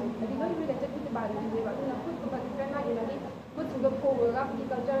job is related to the biology food different food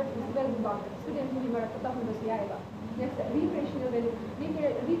culture students next recreational value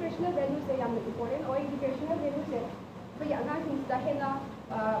recreational values important or educational values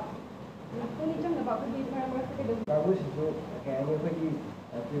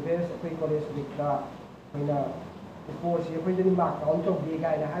previous college sports mark count of the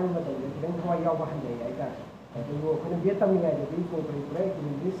guy I don't know why you have be a co-curricular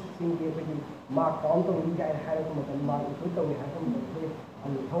activities mark count of the guy mark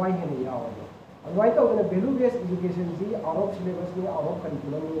Hawaii and right over the value-based education out of syllabus out of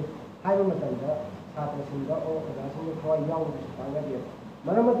curriculum higher matanda Satra or Hawaii young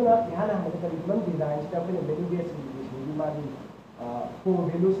Maramaduna Yana had a curriculum design stuff in a value-based education for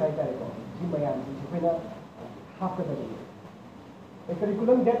value side Jimayan half the day. A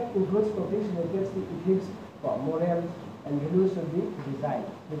curriculum that includes topics related to ethics, morals, and values of the design.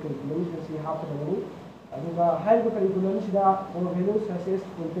 The curriculum you can see half the day. Higher curriculum for values such as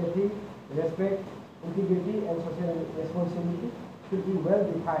empathy, respect, integrity, and social responsibility should be well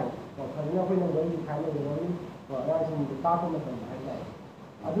defined. For well defined in the top of the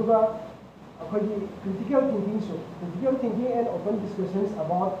critical thinking and open discussions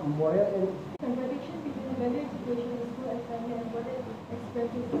about moral and contradiction between value education in school and family and what it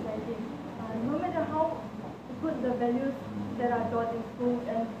expressed in society. No matter how good the values that are taught in school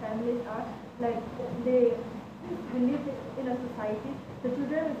and families are, like they live in a society, the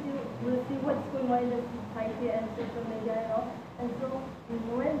children will see what's going on in the society and social media and all. And so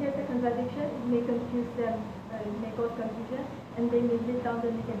when there's a contradiction, it may confuse them, it may cause confusion, and they may lead down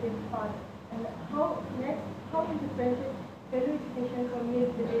the negative path. And how to differentiate value education from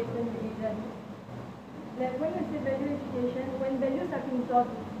myth, beliefs, and religion? Like when we say value education, when values are being taught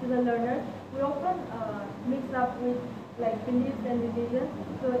to the learners, we often mix up with like beliefs and religion.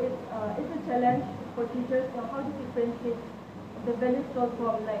 So it's a challenge for teachers on how to differentiate the values taught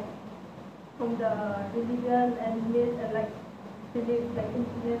from the religion and myth and like beliefs, like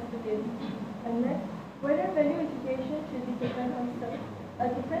indigenous beliefs. And next, whether value education should be taken on a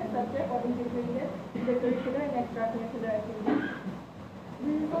different subject or integrated in the curricular and extracurricular activities.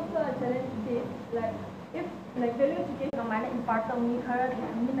 This is also a challenge case, like if like value education impart only her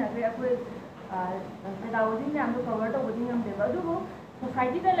cover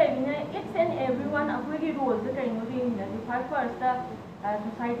society each and everyone roles first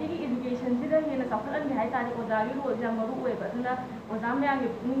society education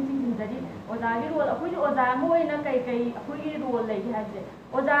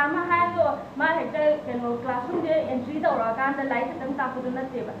classroom entry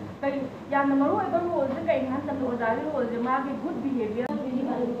good behavior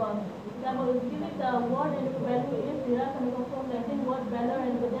what and value is there are coming from Latin what valor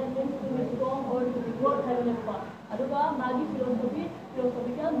and what that means to be strong or to be good having a part. Aduga magi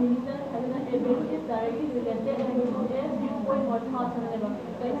philosophical meaning having a value is directly related to a viewpoint or thoughts and ever.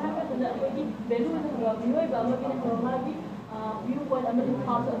 Can have the value is magi viewpoint and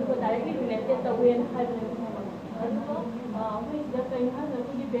thoughts directly related to way and having the kind of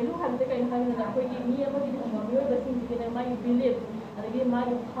value have the kind of me about belief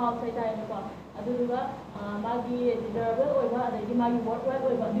magi thoughts magi durable worthwhile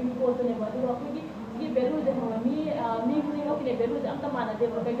value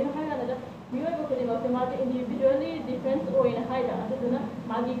value individually different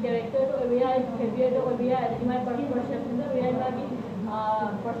magi character behavior perception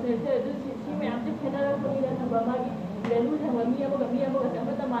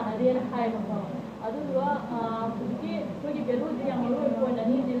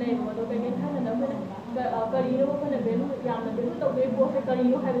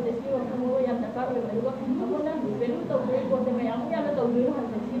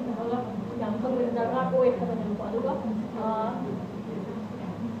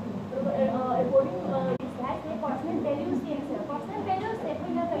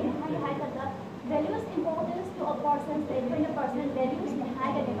values importance to a person's personal values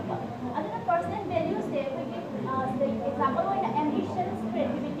other personal values example ambitions,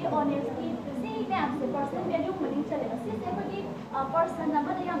 creativity, honesty, personal value person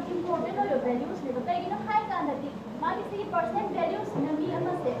number the young important or your values never take in a high candidate. Magi see personal values in a me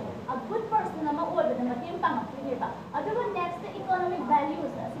a good person number over the Matim Pang. Other next the economic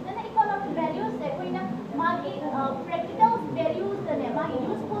values. See the economic values Magi practical values the Magi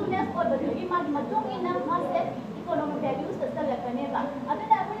usefulness or the Magi Matum in a must economic values the Salakaneva. Other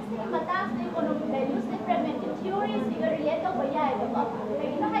than Matas the economic values the pragmatic theories relate to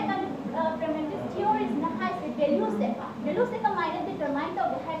pragmatic theories na high values values combined determined of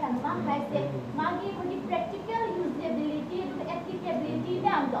the high and high magi practical usability applicability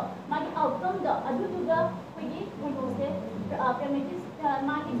magi outcome pragmatic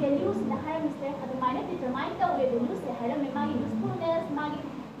magi values na high mistake determined the values magi usefulness magi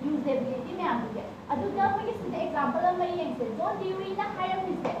usability example John Dewey na high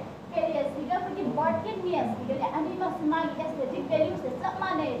mistake bargain meals animals magi aesthetic values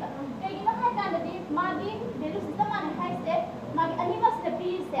magi values magi animals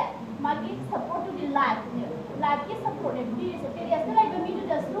magi support to the life ki support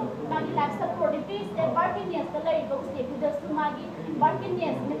magi life support bargain meals magi bargain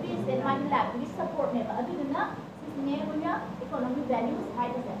meals magi life support economic values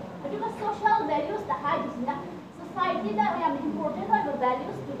social values society that we have important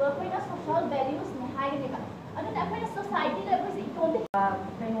values to the social values society that was economic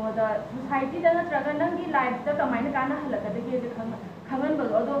the society that life the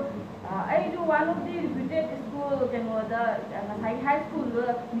I do one of the reputed school the high school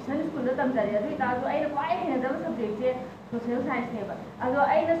mission school I subject social science although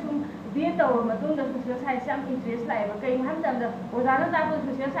I be it over the social science interest like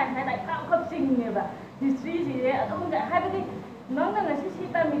social science history nong si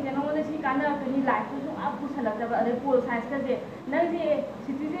tammi je nong si kana to ni life to up to select the pol science ka je nang di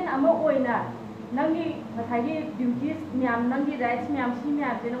citizen ama oina nang di mathagi duties myam nang di rights myam si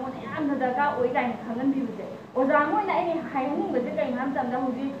myam je nong yam da ka oi kai khangan bi je oja mo na ai hai hung ba je kai ham tam da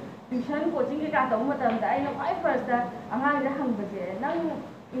hu ji tuition coaching ka ta mo tam da ai no I first da anga ja hang ba je nang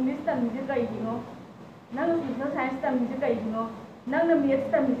english tam je kai ji no nang social science tam je kai ji no nang na maths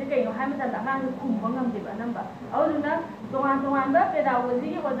tam je kai no hai ma tam da anga khum ba ngam de ba number auduna tohan ba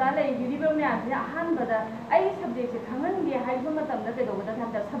pedagogy oja lai giriba myam ya han bada ai subject khangan ge hai ba matam da ke do da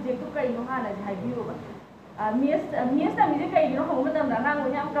tham da subject to kai no hana hai bi ro ba maths ta mi je kai no ho matam da nang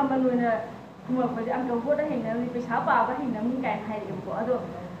no yam kam ban no na kuma ba ang ka bo da hin na ri pesa pa ba hin na min kai hai ri ko ado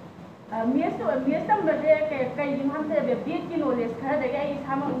maths tam ba je kai yin ham se be bit ki knowledge khara da ai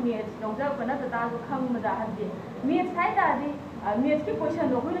sama maths do da ba na ta do kham ma da han de maths hai da di maths ki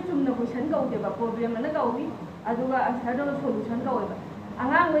question do ko na chum na question go de ba problem na go wi aduga answer do solution ka oiba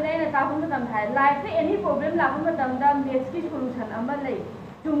angang we na ta hum tam thai life any problem la hum tam da maths ki solution ama lei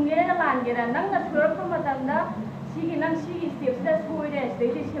chungge na man ge da nang na thur pa tam da si ki nang si steps da soi de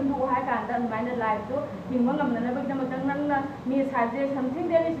stage sem do ha kan da mind life to hingma ngam na ba da matang nang na maths has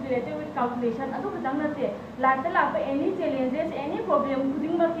something that is related with calculation adu ba na te life ta la pa any challenges any problem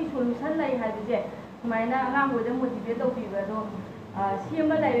kuding ma ki solution lai ha je maina angang we da motivate to bi ba do si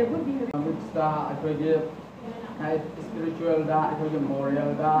ma lai good behavior spiritual da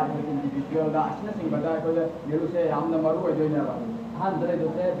moral da individual da asna sing bada value se amna maru hoy doina ba han dare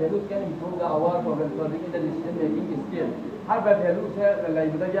do se values can improve the our problem solving in the decision making skill har ba value se lai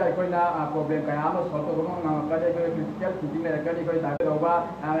bada ya koina problem kaya ma solve ko ma ka de critical thinking me ka ni koi da do ba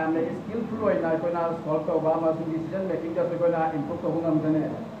amne skillful hoy na koina solve ko ba ma decision making ja koina improve ko ngam dane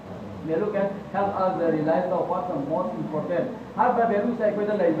value can help us realize the what's the most important har ba value sai ko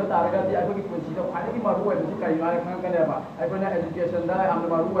da lai ba tar ga ti ai ko ki punchi da ai ki maru wai bi kai ma khang ka le ba ai ko na education da am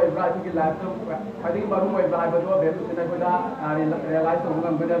maru wai ba ki life to ai ki maru wai ba ai ba do value sai ko da realize to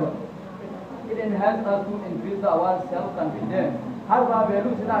ngam ba da ba it enhances us to increase our self confidence har ba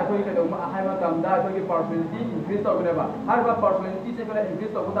value sai ai ko ki da ma hai ma kam da ai ko ki personality increase to ne ba har ba personality sai ko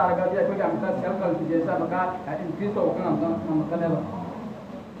increase to tar ga ti ai ko ki am ta self confidence ma ka increase to ngam ka ne ba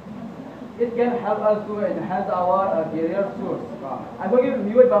it can help us to enhance our career source. I go give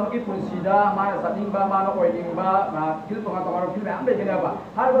you a bumpy consider my something by man or waiting by kill to my tomorrow film and bacon ever.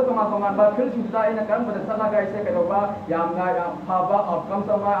 How about Tomato but kills you in a gun, but the Sana guy second over Yamna Hava outcomes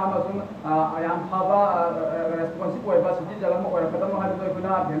of my Amazon. I am Hava responsible for city or a Katama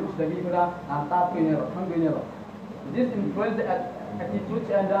Haduna, Velus, the Gibra, and Tapping hungry never. This influence the attitudes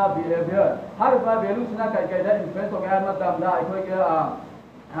and behavior. How about Velus influence of Yamna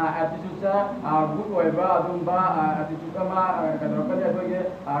I attitude good oiba adumba attitude ma kadro ka de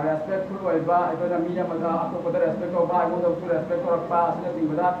respectful oiba ekona media ma ato ko respect oba I want to respect or pa asne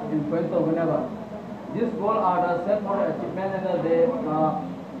thingba influence obanaba this goal are the set for achievement and they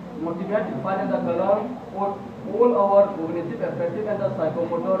motivate define the color or all our cognitive, affective, and the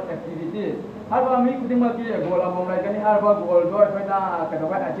psychomotor activities. Harba mi kuding maki goal among like any harba goal do I find a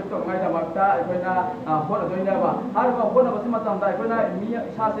achieve to my damata, I find a what doing never. Harba one of us matam, I find a me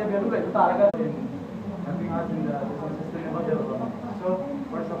shas a value like Taraga. Helping us in the sustainable development. So,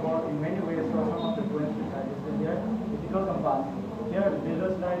 first of all, in many ways, some of the points which I listed here, ethical compass. Here,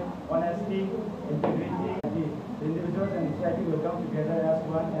 values like honesty, integrity, the individuals and society will come together as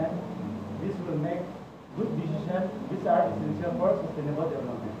one, and this will make good decisions which are essential for sustainable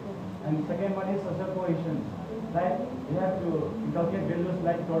development. And the second one is social cohesion. Like we have to inculcate values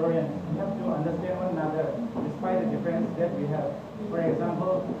like tolerance. We have to understand one another despite the difference that we have. For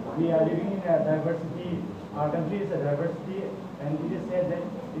example, we are living in a diversity. Our country is a diversity, and it is said that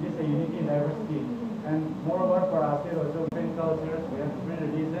it is a unity in diversity. And moreover, for us here also different cultures, we have different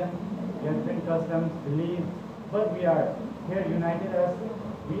religions, we have different customs, beliefs, but we are here united as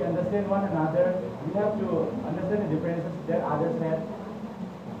we understand one another. We have to understand the differences that others have.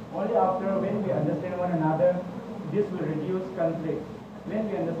 Only after when we understand one another, this will reduce conflict. When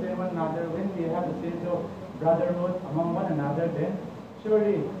we understand one another, when we have the sense of brotherhood among one another, then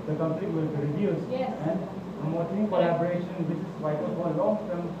surely the conflict will be reduced. Yes. And promoting collaboration, which is vital for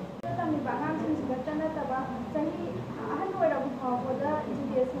long-term.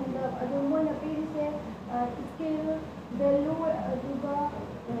 skill, value,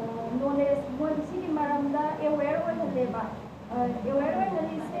 knowledge, more city maramda aware of the labor. Aware of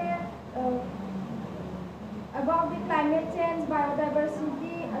about the climate change,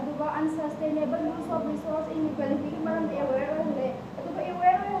 biodiversity, unsustainable use of resource inequality, aware of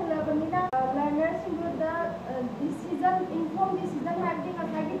learners include the decision, informed decision making,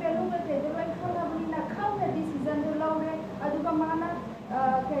 value decision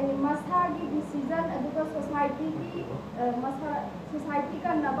masagi decision society society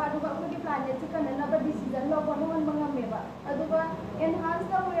kan naba planet kan naba decision lo enhance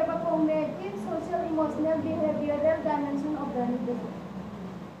the cognitive, social, emotional, behavioral dimension of the individual.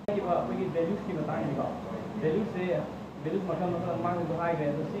 Values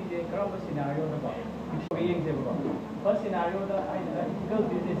scenario first scenario ethical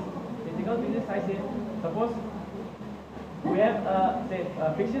business. Ethical business I say suppose we have say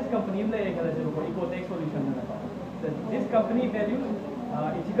fictitious company like ecotech solution. This company values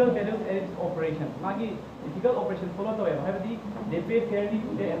ethical values in its operation. Magi ethical operation follow to they pay fairly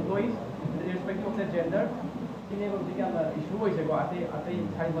to their employees irrespective of their gender. Issue is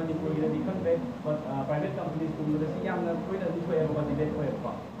but private companies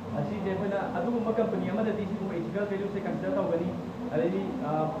company ethical values consider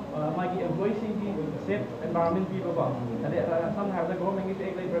employees safe environment some have the government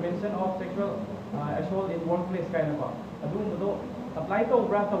prevention of sexual assault in workplace kind of apply to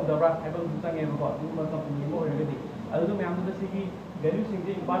the company values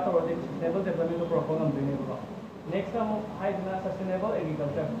part of the sustainable development. Next time, sustainable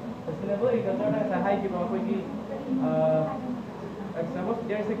agriculture. Sustainable agriculture is a high example.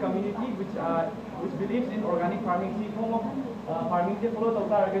 There is a community which believes in organic farming. See, form of farming they follow the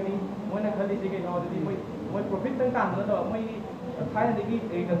target. When a country is when profit and time,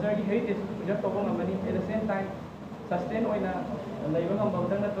 agriculture heritage just money at the same time sustain surrounding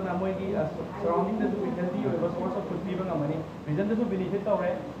the healthy source of food money. Reason to benefit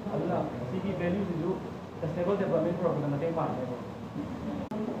already. Values sustainable development program.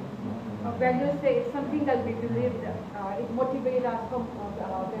 Values say it's something that we believe it motivates us from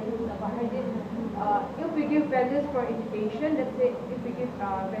values behind it. If we give values for education, let's say if we give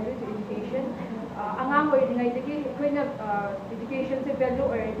values to education, education say value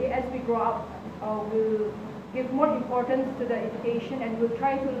already as we grow up, we'll give more importance to the education and we'll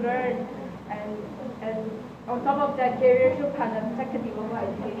try to learn and on top of that career should kind of executive of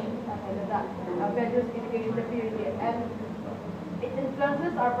education values education definitely, and it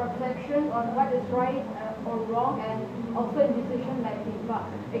influences our perception on what is right or wrong and also in decision making. But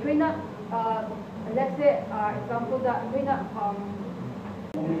let's say example that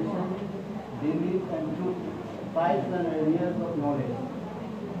belief and truth, types and areas of knowledge.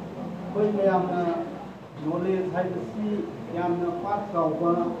 Knowledge has to see part of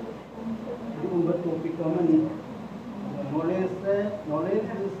the topic knowledge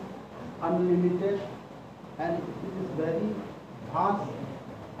is unlimited and it is very vast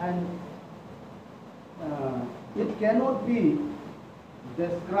and it cannot be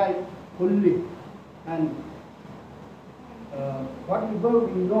described fully, and whatever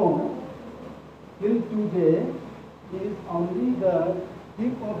we know till today is only the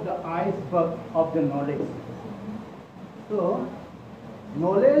tip of the iceberg of the knowledge. So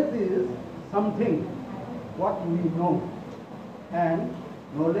knowledge is something what we know. And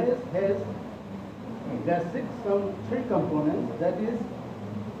knowledge has basic some three components, that is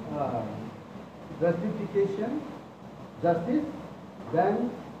justification, justice,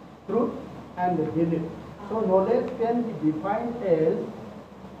 then truth and belief. So knowledge can be defined as,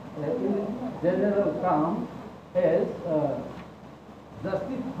 in general term, as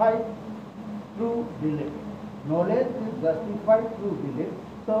justified through belief. Knowledge is justified through belief.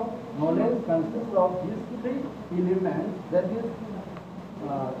 So knowledge consists of these three elements, that is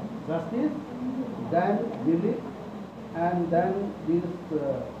justice, then belief, and then this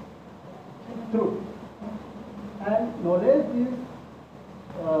truth. And knowledge is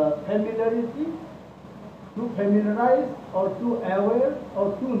familiarity, to familiarize or to aware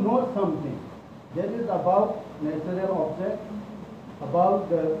or to know something. That is about natural objects, about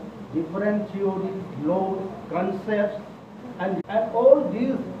the different theories, laws, concepts, and all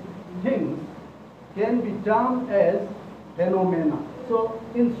these things can be termed as phenomena. So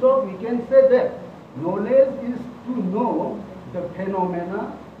in short, we can say that knowledge is to know the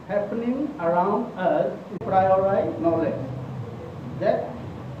phenomena happening around us, priori knowledge. That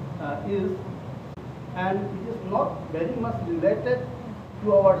is, and it is not very much related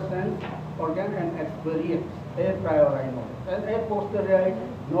to our sense organ and experience, a priori knowledge. And a posteriori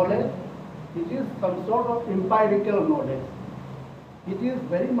knowledge, it is some sort of empirical knowledge. It is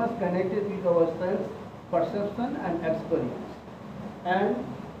very much connected with our sense, perception and experience. And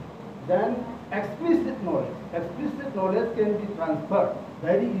then explicit knowledge. Explicit knowledge can be transferred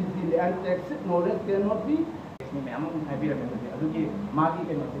very easily, and tacit knowledge cannot be. Ma'am हाइबिरमेंट अदुगी मागी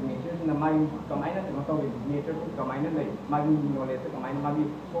के nature से मागी कमाइना के मतलब nature से कमाइना नहीं मागी knowledge से कमाइना मागी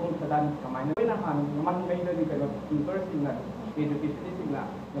सोम सदान कमाइना कोई ना हान मन कहीं ना के इंटरेस्ट इन एजुकेशन इन ना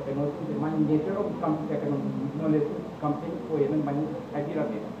के नो से मागी नेचर ऑफ कंप्यूटर के नॉलेज कंपनी को ये मन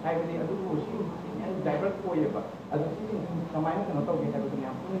हाइबिरमेंट हाइबिरमेंट अदुगो सी डाइवर्ट को ये बा अदुगी कमाइना के मतलब के हाइबिरमेंट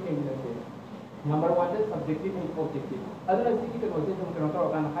हम पूरे के लिए Number one is subjective and objective. Other than speaking, we can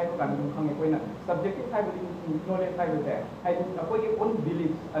talk about how to subjective knowledge, own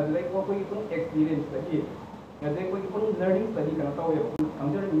beliefs, as like what we own experience, as like we own learning study, can talk about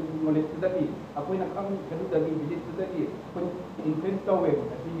knowledge to the key, a point of coming to the visit to the key, influence the way,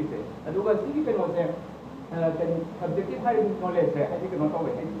 as he said. And you can also subjective high knowledge, I think not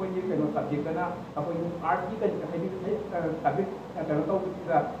always, and when you cannot subject upon art, you can subject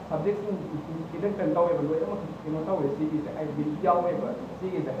subjects didn't can talk about you know always see is I will however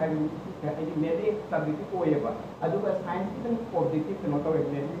see is having maybe subjective however I do a scientific objective cannot always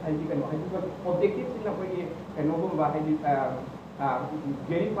I can objectives in a way can over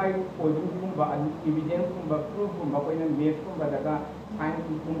verify for evidence proof made from science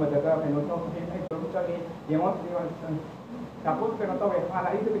and suppose que no tahu hal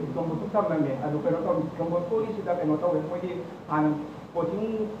itu kemudian tukar lagi, adu kalau tahu kemudian polis sudah kalau tahu mungkin an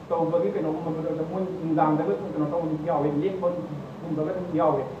coaching tahu bagi kalau mungkin dang dapat kalau tahu jauh ini pun dapat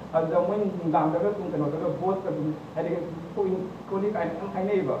jauh, ada mungkin dang dapat kalau tahu bos ada polis kan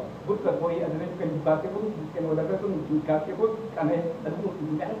ini iba, bos polis ada kan basketball kalau dapat basketball kan ada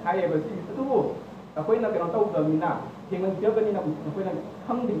yang kaya bersih itu. Aku nak kena tahu bagaimana, jangan dia beri nak aku nak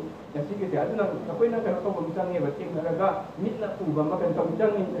hamdi, yang sih kita ada nak aku nak kena tahu bagaimana betul mereka minat tu bagaimana kena tahu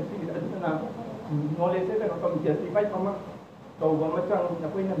bagaimana yang sih kita ada nak knowledge kena tahu justify sama tahu bagaimana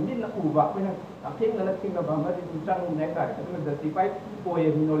aku nak minat ubah aku nak akhir nak tinggal bagaimana itu jangan nekar, itu justify poe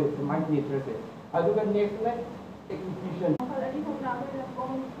knowledge mind nature se. Adu kan next execution. Kalau ini kita nak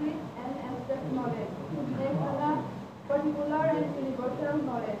concrete and abstract knowledge, next adalah particular and universal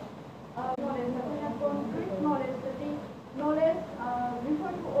knowledge. Knowledge, concrete knowledge, knowledge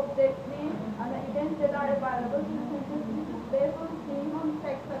refer to objects, names, and events that are available to the senses. This is based on seeing on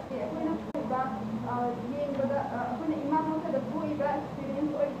facts. When a Kuba, when Imam said the Buiba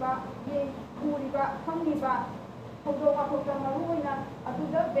experience or Kuriba, Hangiba, Kodoka, Kokamaruina, to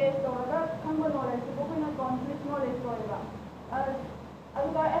the base or other Kanga knowledge, when a concrete knowledge or other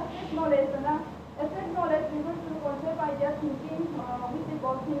abstract knowledge. Abstract knowledge refers to concept, idea, thinking, which is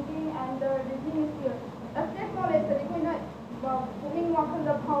called thinking and reasoning skills. Abstract knowledge is putting what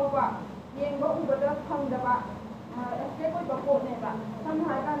the power, yen what over the Kandaba, abstract with the code neighbor.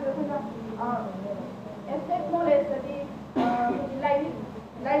 Somehow, abstract knowledge is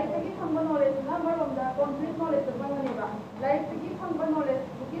like to give some knowledge, number of the complete knowledge of one neighbor. Like to give some knowledge,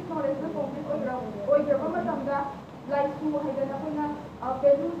 to give knowledge the complete or your like to values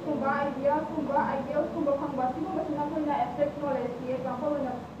ideas abstract knowledge example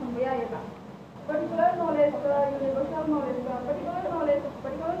particular knowledge universal knowledge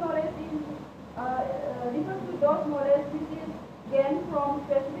particular knowledge is refers to those knowledge which is gained from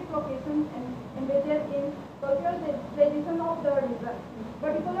specific locations and embedded in cultural tradition of the region.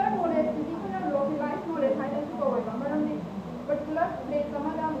 Particular knowledge, particular localized knowledge hainatu kawaiba maramdi particular place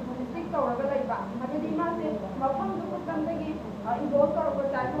amada stick tawraga laiba habedi mase mafam du kutandagi involve tawraga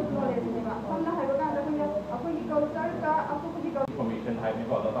childhood knowledge neba samna haiba kanda khanya akoi culture ka akoi information haibni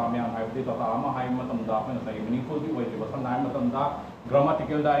ko data myam haibdi data ama hai matam da apna sai meaningful bi oi ba sam nai matam da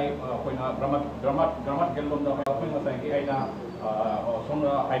grammatical dai koina grammatical lom da apna sai ki aina som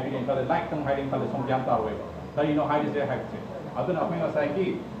haibi kale like tang hiding kale som jam ta oi da you know how is there have aduna apna sai ki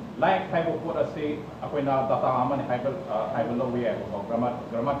like type of what I say apna data ama ni haiba lo we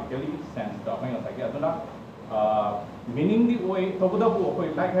grammatically sense da apna sai ki aduna meaning di oi tobuda bu koi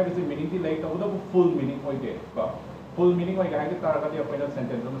like have is meaning di like tobuda bu full meaning oi de ko full meaning oi ga taragadi apna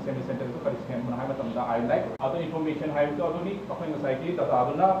sentence no semi sentence ko kari scam na matam da I like other information have to aduni apna sai ki data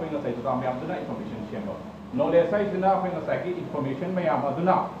aduna apna sai to am aduna information share knowledge sai dina apna sai ki information may am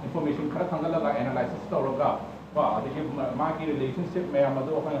aduna information khara thangala la analysis to roga ba adiki ma ki relationship may am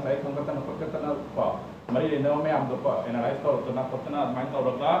adu apna sai thangata na pakata na ba mari no may am do pa analyze to na patna mind to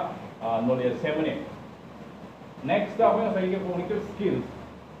roga knowledge 7 next apna sai ki cognitive skills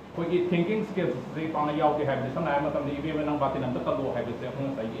कोई thinking skills से पाना याव के है जिसमें नाम मतलब नहीं भी नंग बातें नंतर तब वो है जैसे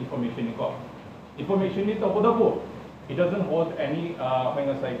अपने साइड information को नहीं तो वो दबो it doesn't hold any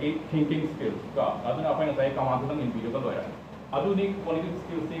अपने साइड thinking skills का अदुन अपने साइड कमांड तो नहीं इंपीरियल तो लोया अदुन एक cognitive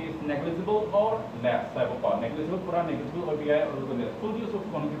skills is negligible or less type of negligible पूरा negligible और भी है और तो less full use of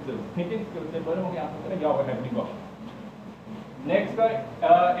cognitive skills thinking skills से बड़े होंगे आप तो याव है नहीं को next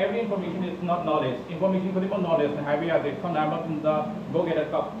every information is not knowledge information ko di mo knowledge na habi ade kon na matunda go get a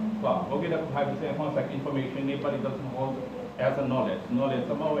cup go get a habi say concept information ni but it doesn't hold as a knowledge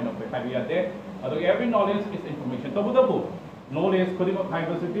samo when of habi ade ado every knowledge is information to budabu knowledge ko di mo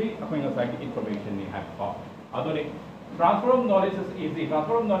diversity ako nga sa information ni have ado ni transfer of knowledge is easy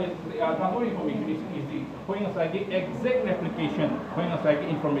transfer of information is easy ko nga sa exact replication ko nga sa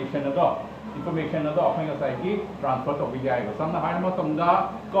information ado information ado apna sai ki transfer to bi jai ba samna haina ma tamda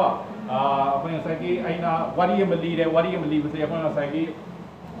ko apna sai ki aina wari am li se apna sai ki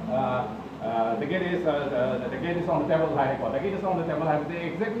the gate is on the table hai ko the gate is on the table hai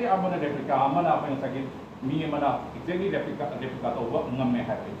exactly amana replica amana apna sai ki mi mana exactly replica to ba ngam me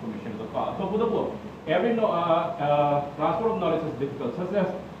hai information to budabu every transfer of knowledge is difficult such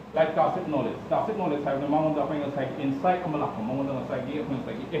as like tacit knowledge have the amount of apna sai insight amala amount of sai ki apna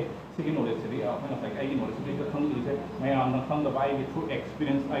sai ki sigi knowledge sidi apna sai ai knowledge sidi ka thang li se mai am na thang da bai through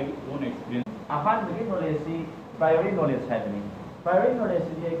experience I own experience ahan bagi knowledge si priori knowledge hai ni priori knowledge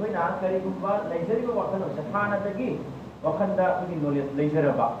si ai koi na kari gumba leisari ko wakhan sa thana dagi wakhan da bagi knowledge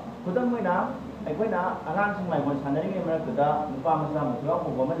leisara ba khudam moi na ai koi na angan sing mai bon sanari nge mar da nupa masa muthiaw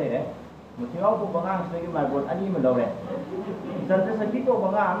ko ba ma le re muthiaw ko bangang sing mai bon ani ma lo re jante saki to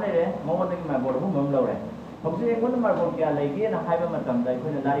banga am le re mo da mai bon hum lo re hobse ngon mar bon kya lege na haiba matam dai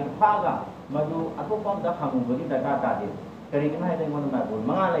koi na lari phaga madu atopam da khamu bagi daka ta de kari kan hai dai ngon mar bon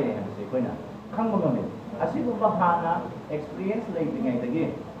manga le re ha se koi na khang mo ngam asi bu ba ha na experience le ngai dagi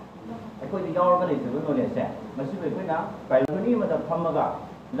ai koi di yaw ga le se no le se masi be koi na bai ni ma da phamaga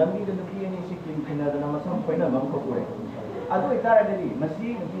lambi da nupi ni sikim khina da na masam koi na bam ko pure adu itara dali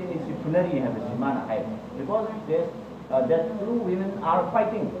masi nupi ni sipunari ha se mana hai because this that two women are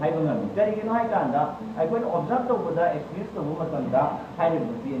fighting hai bangam kari kino hai kanda ai koi observe to boda experience to buma tanda hai ni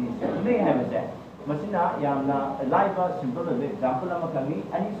nupi ni ne hai se masina yamna live simple example ama kami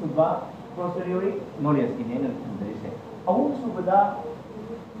ani suba posteriori knowledge ki ne na thundri se ahu subada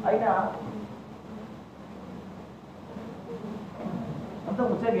aina amta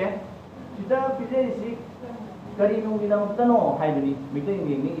muchage sida pide si kari nu ni nam tano hai bani mitai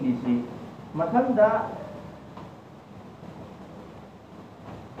ni ni di si mathanda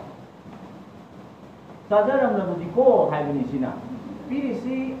sajaram la budi ko hai bani sina pide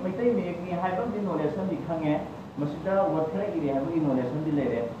si mitai me ni hai bam ni knowledge sam dikhange masida wathra iri hai bani knowledge sam di le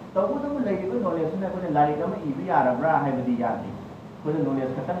re tabu tabu le ri knowledge na ko lari dam ibi arabra hai badi yadi ko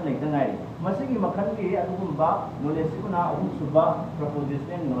knowledge ka tan le dangai masigi makhan ki adugumba knowledge ko na ahum suba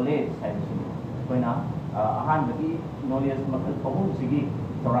propositional knowledge hai bani ko na ahan bagi knowledge makhan ahum sigi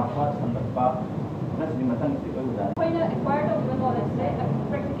torakpa sandakpa nasni matang si ko uda ko na acquired of the knowledge se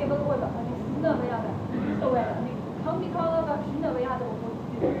practicable ko ba ani sinna ba ya so wa ani kham ni khala ka sinna ba ya da ko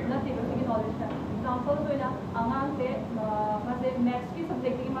nati ba sigi knowledge ka example ko na angang se mase maths ki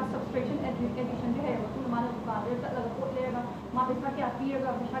subject ki ma subtraction addition je hai to mana dukaan de ta laga ko le ga ma pesa kya pier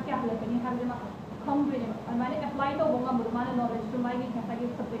ga pesa kya hal kani har de ma kham de and mane apply to bonga mana knowledge to my ki kasa ki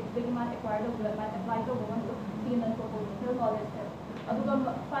subject de ki ma acquired of ma apply to bonga to see nan ko knowledge hai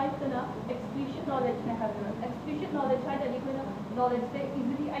aduga 5 na explicit knowledge ne har explicit knowledge hai da ni ko na knowledge से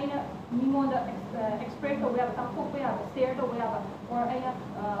easily आइना निमोंदा express हो गया ताको पे आवा share हो गया और आइना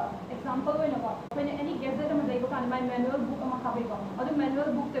example होइना को कोइने any gadget में लेबो कान माय manual book अमा खाबे को अदु manual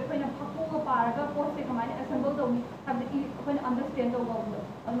book ते कोइना फक्को को पारगा पोस्ट से कमाने assemble तौनी हाबदि कोइना understand हो गो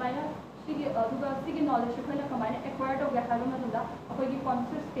अदमाइना सिगी अदुगा सिगी knowledge कोइना कमाने acquire हो गया हालो मतुदा अखोइगी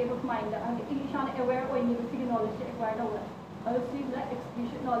conscious state of mind दा अंगे इलिशान aware होइनी सिगी knowledge acquire हो गया अदु सिगी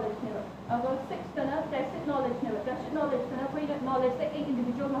explicit knowledge नेबा अगर sixth तना tacit knowledge नेबा tacit knowledge तना कोइना knowledge से एक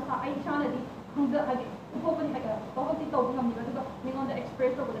individual मसा आई शानदी खंग हागे उपोपन हागे बहुत ही तौब ngam दिबा निगोंदा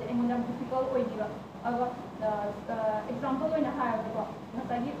express हो गया एंगोंदा difficult होइदिबा अगर example होइना हायरदको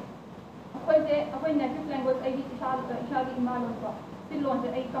नसागी अखोइसे अखोइ native language आई इशागी इमा लोन को सिल लोन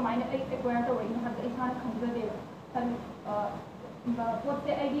से आई कमाइना आई acquire तो होइना हागे इशान खंगदेबा तन पोत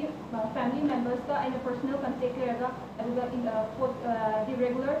से आई family members का आई personal contact करेगा अदुगा इन पोत the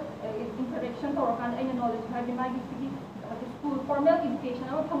regular interaction तौरकान I knowledge हागे मागी सिगी school formal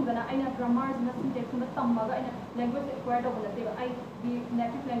education और थमगना आई grammar ना syntax ना तम्मगा आई language acquire तो बोलतेगा आई the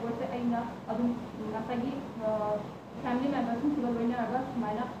native language से आई ना अदुम नसागी family members सिंग लोइना अगा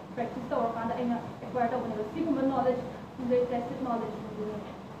माइना practice तौरकान आई acquire तो बोलतेगा सिगुम knowledge the tacit knowledge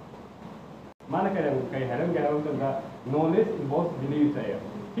माना कई हैरन क्या होता knowledge involves beliefs है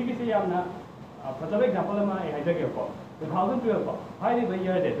ठीक है यामना फर्स्ट एग्जांपल में है जगह को 2012 को हाई द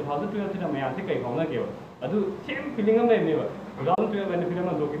ईयर दे 2012 से मैं आते कई होना के अदु सेम फीलिंग हम नहीं नेबा 2012 में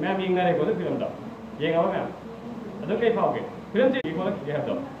फिल्म दो कि मैं मिंग रे को फिल्म दा ये गाव में अदु कई फाओगे फिल्म से को के है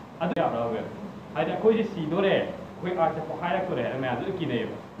तो अदु या रावे हाई दा कोई सी दो रे कोई आर्ट को हाई रख रे मैं अदु की नहीं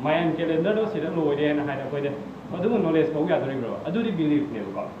मायन कैलेंडर दो सिदा लो रे ना हाई दा कोई दे अदु knowledge को या दो रे ब्रो अदु दी बिलीफ ने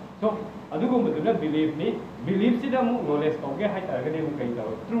को so अदुगुम्बदुना belief ni belief sida mu knowledge ko ge hai taragane mu kai taw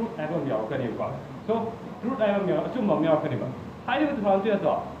truth aibam yaw kane ba so truth aibam yaw achum bam yaw kane ba hai ni tu thau tu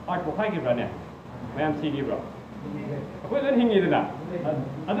to art ko khai gi bra ne mayam si gi bra akoi lan hingi dina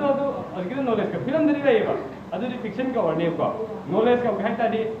adu knowledge ka film dari lai ba adu fiction ka warne ko knowledge ka hai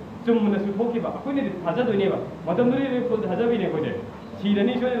ta di chum na su thoki ba akoi ni thaja do ne ba matam duri full thaja bi ne ko de si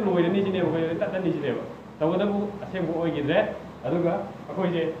dani so loi dani ji ne ko ta ta ni ji ne ba tawada bu asem bu oi gi dre अदुगा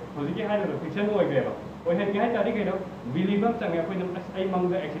अखोइजे होजिके हाइनो fiction ओइग्रेबा ओहेन गे high तारि केनो बिलीबम चंगे अखोइनो आई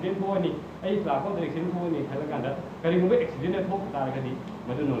मंग accident होनी आई फ्लाको accident होनी खला कांदा करिगुबे accident थोक तारगदि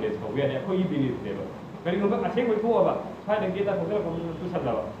मदु knowledge हो गे अखोइ belief देबा करिगुबे असे कोइ थोअबा फाइदा गेता थोकला को तु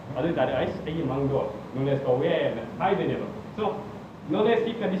सल्लाबा अदु तारि आई आई मंगदो नॉलेज को वे हाइ देनेबा सो नॉलेज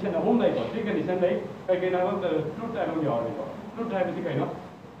की कंडीशन अहुम लाई को थ्री कंडीशन लाई कइ केना ट्रुथ आइनो यार को ट्रुथ आइ बिसि कइनो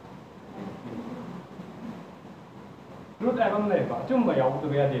truth aibam nei ba chumba yaw du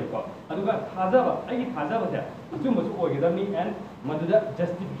ya de ko aduga thajaba ai thajaba ja chumba su ogi dam ni and maduda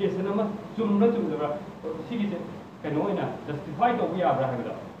justification ama chumra chumra sigi je kano ina justify to ya bra ha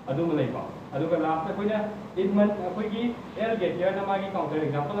da adu ma nei ba aduga last ta koina idman koi gi l get ya na ma gi counter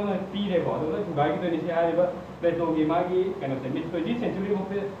example na p re ba aduga chu ga gi to ni se ha ba plato gi ma gi kano se mid 20th century mo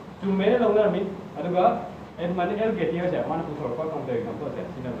pe chumme ne longna mi aduga idman l get ya ja one to for counter example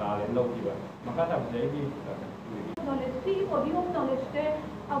se sina la le lo gi ba maka ta je gi knowledge see for you knowledge te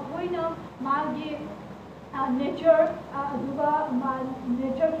avoina magi nature aduba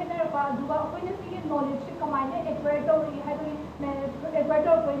nature kena ba aduba avoina see knowledge ke kamaine acquire to hai to me acquire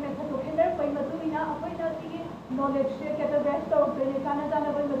to koi me to kena koi matuina avoina see knowledge ke categorize to kene kana jana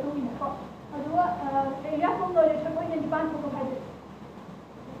koi matuina ko aduba area from knowledge ko ne dipan ko hai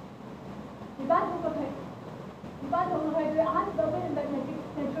dipan ko hai to ahan double in mathematics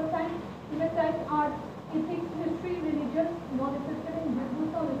natural science human science art ethics, history, religion, knowledge system, and business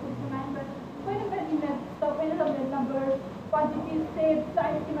knowledge system, and when the when the numbers, quantities, shapes,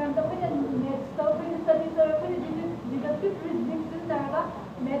 size, and the when the maths, the when the studies, the when the deductive reasoning system,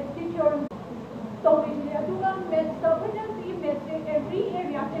 maths teacher, so basically, I do maths, the when the see maths every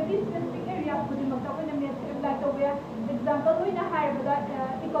area, every specific area, put in the when the maths like the way example when the higher the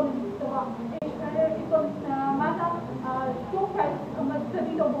economics, the math, so price,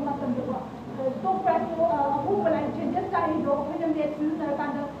 study the one of them. So price who will changes time do when the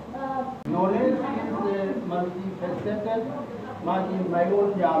kind of knowledge is multifaceted magi mayon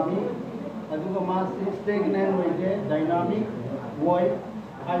yami aduga mas stagnant hoye dynamic void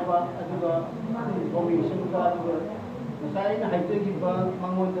aiba aduga information ka aduga sai na haite gi ba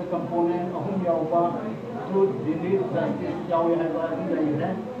mangon the component ahum yauba truth belief justice yawi haiba adi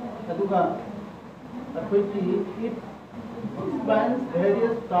lai aduga it spans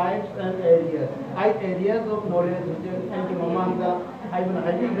various types and areas. 5 areas of knowledge which is and mamanga aibana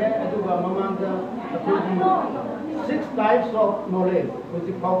hadige aduga mamanga 6 types of knowledge which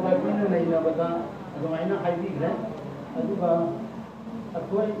is found by when naina bata aduga ina hadige aduga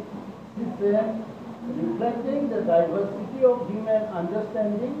akoi sisse reflecting the diversity of human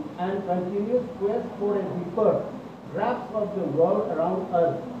understanding and continuous quest for a deeper grasp of the world around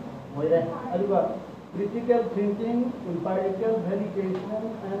us. Critical thinking, empirical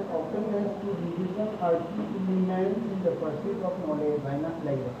validation, and openness to revision are key elements in the pursuit of knowledge.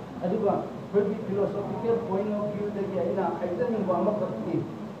 From the philosophical point of view,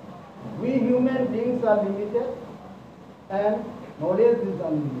 we human beings are limited and knowledge is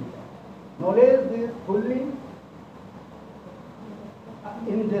unlimited. Knowledge is fully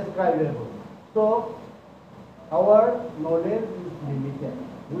indescribable. So our knowledge is limited.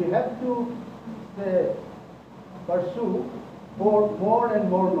 We have to pursue for more and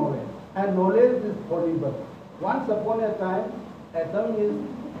more knowledge. And knowledge is portable. Once upon a time, atom is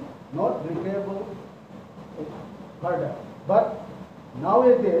not breakable further. But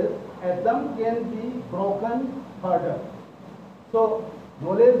nowadays, atom can be broken further. So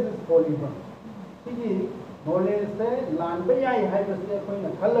knowledge is portable. See, knowledge se lan bayai hai base koi na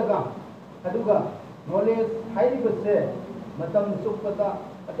khalaga. Aduga knowledge hai base matam sukpada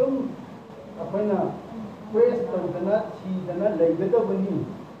atum apna quest tawdana chidana legadabani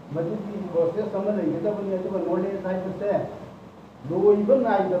maduki process sama legadabani aduga knowledge hai base loiba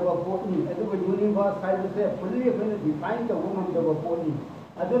naidaba potni aduga universe hai base fully apna define tawum daba potni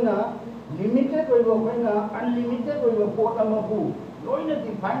aduna limited oiba koina unlimited oiba pot amabu loina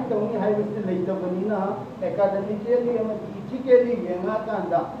define tawni hai base legadabani na academically and ethically yenga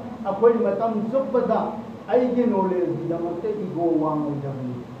kanda apoi matam sukpada aige knowledge damatte ego wang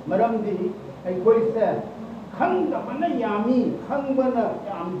oidabani maramdi aigoi se khangdabana yami khangbana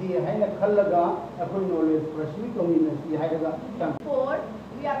yamdi haina khallaga apoi knowledge pursue tomina si haiga Four,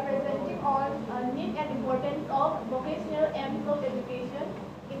 we are presenting on need and importance of vocational aims of education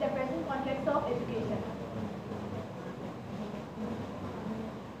in the present context of education.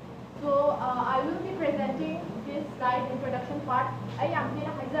 So I will be presenting this slide introduction part. I am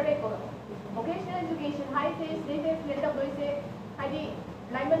here Haizareko. Vocational education, high says, they say, later boy say, Heidi,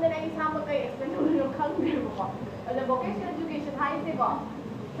 Lyman and I Samaka explain to your country. The vocational education, high say,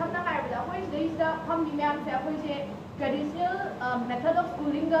 something I have, which there is the Hamdi Mam say, traditional method of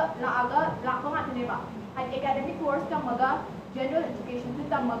schooling the Laga, Lakamatneva, and academic course Tamaga, general education to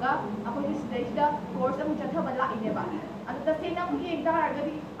Tamaga, upon this stage the course of Chatabala Ineva. And the same number he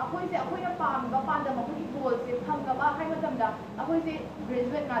entirely, upon a palm, upon the Maputi goals, Hamgaba, Haimatamda, upon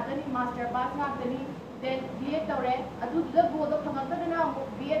graduate Natani, master pass Natani, then B.Ed Tore, a to the goal of Hamatana,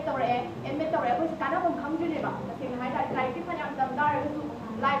 B.Ed Tore, M.Ed Tore, which Kanam come to Neva, the same height, like if I am Tamdar to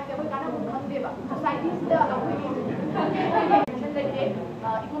life, they will Kanam come to Neva. Society is the contribution like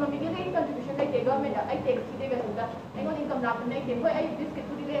economically contribution like the government, I take Sidega, I got income lap and I came where I biscuit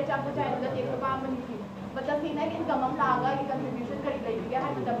to the chapter child that takes a family. But the thing like income laga, contribution like the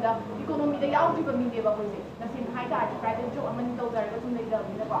economy, the out of a media opposite. The same high tide, private job, and those are going to make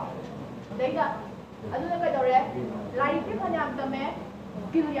the bar. Data, I don't know whether like if I am the man,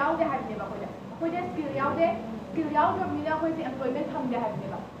 skill out the had never put a skill out there, skill out of Mina with the employment come the had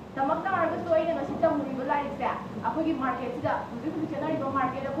never. The Magna are the story and a system will like that. A quick market, the general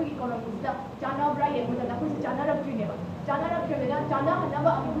market, a quick economy, the China Brian with a China of Geneva. China of Canada, China had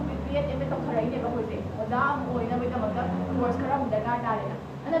never create a bit of Karina with it. Or Dam or in a bit of a was Karam, the Gardana.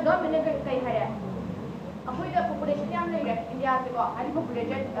 And the government say higher. A quick population young lady in the Africa, highly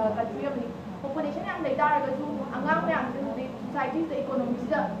populated country. Population young lady are the two, Angam, the societies, the economies,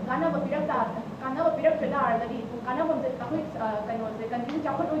 the Ghana of Pirata, Ghana of Pirata, the Ghana of the country,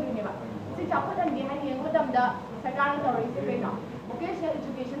 Chapel Univa. See Chapel and behind him with them the Sakana authorities now. Vocational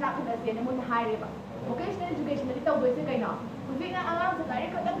education happened as the Moon High River. Vocational education is the way to go now. We think around the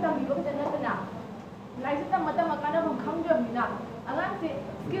direct contact of the Nana. Like the Matamakana from Kamjamina. Around the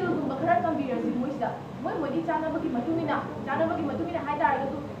skill to Makara computers in which the when we did Chana Matumina, Chana Matumina High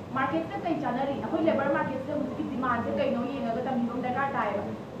to market the January, a labor market demand the Kaino in a Tamino Dakar.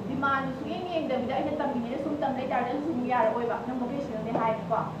 Demand swinging the Tamina, sometimes later than we are away back from vocational the high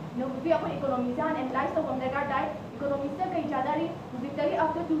bar. No, we are economies and lifestyle from the Dakar. Economies the January, Victory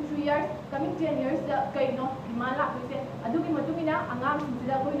after 2-3 years, coming 10 years, the Kaino, Dimala, we say, Aduki Matumina, Angam,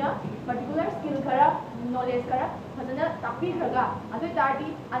 Sidakuina, particular skill Kara, knowledge Kara, Hazana, Tapi Raga, other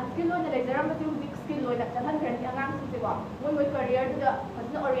tardy, and skill on the Exam skill on the Chatan Kranti Angam Siva. When we career to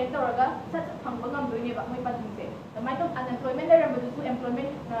the Oriental Raga, such a Pangam doing about my Patise. The might of unemployment, there are two employment,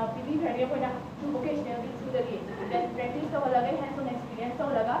 PD career for the vocational to the game. Then practice the Olaga, hands on experience,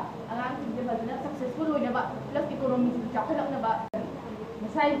 Olaga, Angam successful plus economy, Chapel.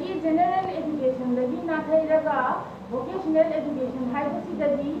 Society general education, the Natairaga, vocational education,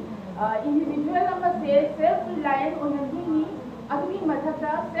 hypothetically, individual self-reliant on a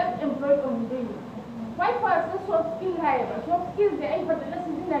self-employed on Quite first, soft skill hai ba. Soft skills de ai patala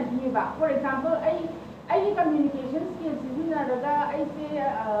season di ba. For example, ai communication skills season raga ai se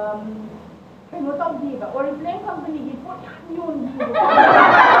kano tau di ba. Or playing company gi po yun di ba.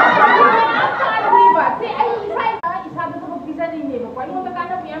 Di ba. Se ai isa da to pizza di ne ba. Kwai mo ta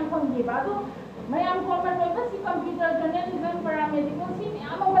kana biang phang di ba. So mayam common way ba si computer journalism paramedical si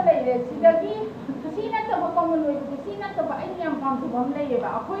ama wala ile sidagi si na to common way si na to ba ai yam phang to bam lai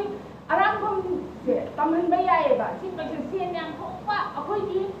ba. Akoi aram bam se taman ba ya ba. Si pa si yam phang ba akoi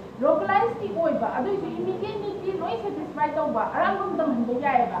di localized ti oi ba. Ado si immediately loi satisfy to ba. Aram bam taman ba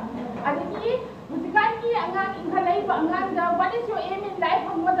ya ba. Adi ki bukan ki angang inghalai ba angang da what is your aim in life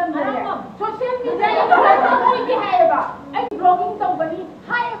hang madam ba. Social media ko ki hai ba. Ai blogging to ba ni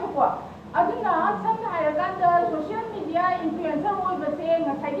hai ba ko. Aduna samna hairaga social media influencer oi base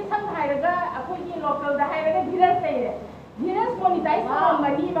ngasai ki samna hairaga akoi ki local da hairaga viral sai viral monetize ko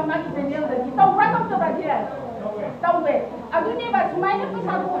mari ba ma ki channel da ki tawra to ba viral tawwe adune ba sumaina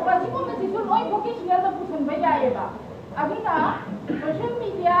paisa ko ba si ko ma si sun oi vocational da pusun ba ya ba aduna social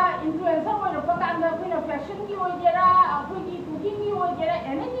media influencer oi ro pa kan da koi fashion ki oi gera akoi ki cooking ki oi gera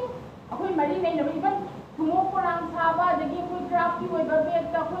anything akoi mari nei na even tumo ko lang saba dagi koi craft ki oi ba bet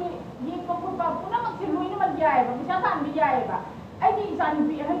ta koi ये कपड़ों का पुना मत सिलवाई ना मत जाएगा बिचार तान भी जाएगा ऐसी इंसान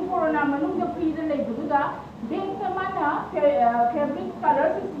भी है कोरोना मनुष्य जब फ्रीज ले बुजुगा देख तो माना फैब्रिक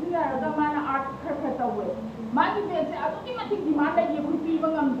कलर्स इसलिए ना माना आर्ट करता हुए मानी पे से अतो की मत डिमांड है ये कोई पी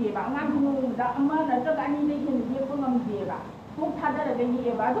बंगम दिएगा अंगार घुमो दा अम्मा नजर गानी ले ये बंगम दिएगा तो थादा लगे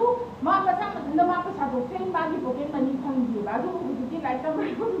ये बाजू माँ बसा मत न माँ को साधु फेन बागी पोकेट मनी खंग दिए बाजू बुजुगी लाइट अब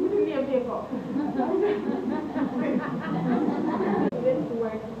को बुजुगी ले देखो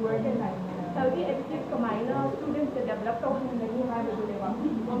work and life. Saudi educate kamaina students to develop to hindi hai bolewa.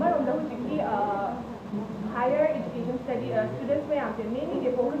 Amar onda hujiki higher education study students mein aate mainly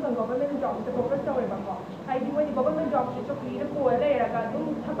they focus on government jobs to focus to ba ko. Hai di mo di government jobs to clear ko le ra tum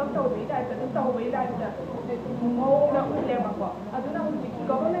thabak to be da ta to be da mo na ule ba ko. Aduna hujiki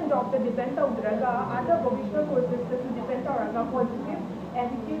government job to depend to raga other vocational courses to depend to raga positive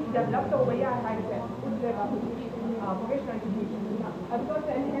attitude develop to ba ya hai se ule ba hujiki vocational education. Because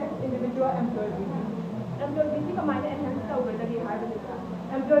to enhance individual employability. Employability combined enhance the ability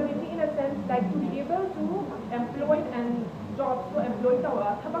employability in a sense like to be able to employ and jobs to employ the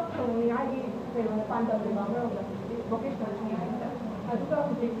tabak thangyagi panda vocational education.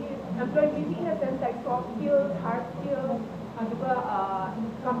 Employability in a sense like soft skills, hard skills,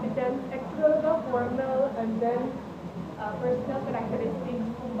 competence, external, formal, and then personal characteristics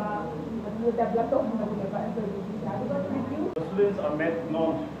develop the students are made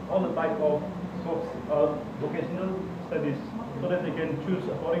known all the type of vocational studies so that they can choose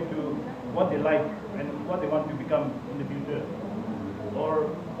according to what they like and what they want to become in the future or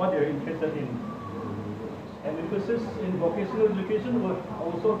what they are interested in. And emphasis in vocational education will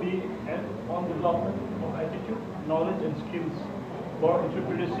also be on development of attitude, knowledge and skills for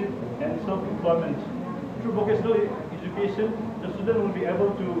entrepreneurship and self-employment. Through vocational education, the student will be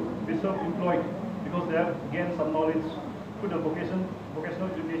able to be self-employed because they have gained some knowledge through the vocational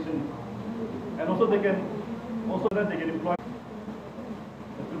education, and also they can employ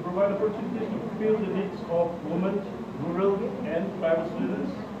to provide opportunities to fulfill the needs of women, rural and private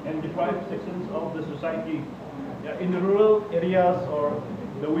students, and deprived sections of the society. In the rural areas or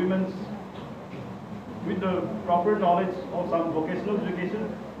the women's, with the proper knowledge of some vocational education,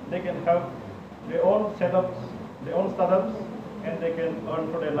 they can have their own setups, their own startups, and they can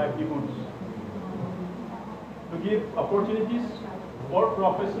earn for their livelihoods. To give opportunities for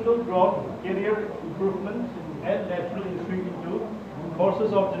professional growth, career improvement, and natural entry into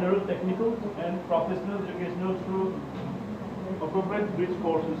courses of general technical and professional educational through appropriate bridge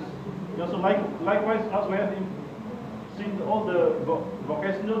courses. Also, likewise, as we have seen all the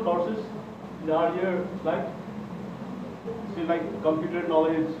vocational courses in the earlier slide, like computer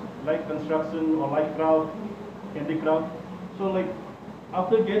knowledge, like construction or like craft, handicraft. So like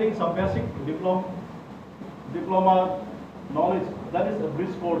after getting some basic diploma knowledge, that is a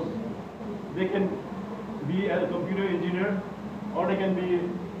bridge course. They can be a computer engineer or they can be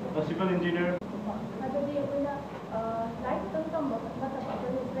a civil engineer.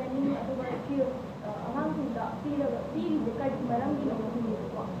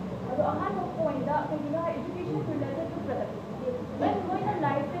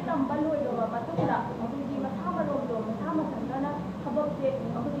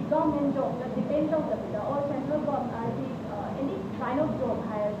 Government job that depends on the or central government any kind of job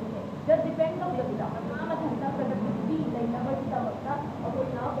hire that depends on the productivity like number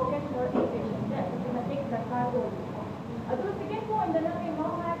vocational education take the car role. The second point, the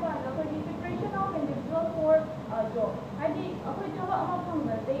preparation of individual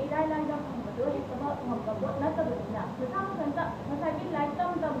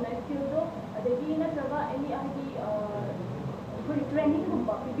skill adagi natraga any training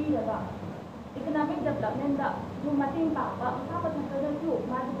gumba pibiraga economic development da yung mating papa makapa tangkada ju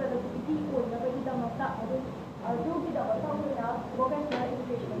madi productivity ko na bagi da mata adu kita na vocational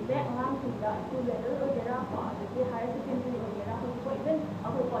education be angang sida to level o jera pa adagi higher secondary o jera ko even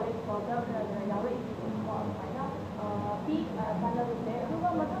ako college ko da yawa education ko ana pi bala de aduga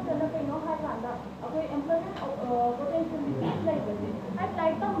matam da kai no ha kanda ako employment potential like hai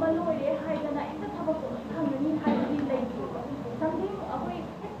like tam balu re hai da na ita thaba ko thangani hai di like something ako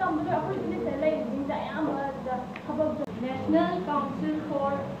tam balu ako din se like din da am da thaba National Council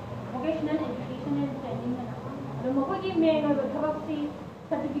for Vocational Education and Training na ado mo ko gi me no thaba si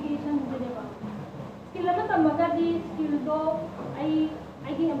certification de ba skill na tamaga di skill do ai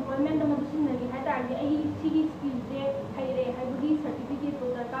gi employment da mo sin na gi hai ta gi ai sigi skill de hai re hai budi certificate to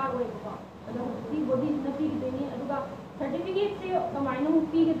darkar hoy ba ado si body na pi de ni aduga certificate se kamaina mu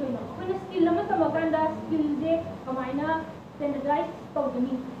pi ge doino ko na skill na tamaga da skill de kamaina standardized to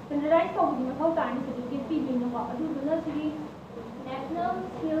ni standardized to ni ma ta ni certificate pi ni no ba adu na si national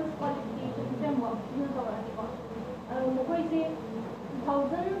skills qualification framework ni to ba ni ko mo ko ise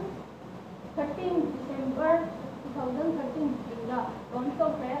 2013 December 2013 da launch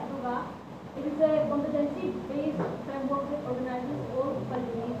of aduga it is a competency-based framework that organizes all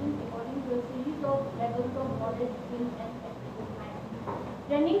qualifications according to a series of levels of knowledge, skills, and aptitude.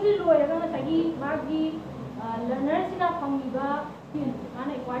 Training is lower than the magi learners in a fungiba skill, and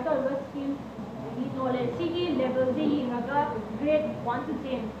acquired all skill, knowledge, sigi level de inga grade 1 to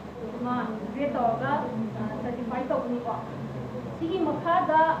 10, grade oga certified to uniwa. Sigi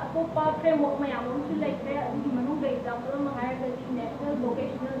makada atopa framework mayamon to like there, the manung example mahaya the national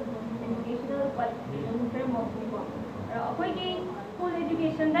vocational educational qualification framework niwa. Akoigi school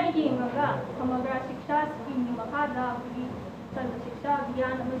education da yengaga samagra shiksha scheme ni makada akoigi sarva shiksha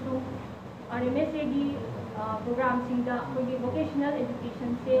gyan amasung RMS gi program singda akoigi vocational education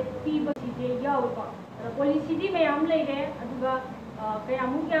se piba sije yawa policy di mayam leire aduga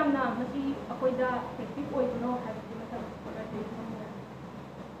kayamu kyamna masi akoida effective oidno habti matam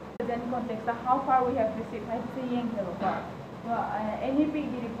present context how far we have received I say yenga NEP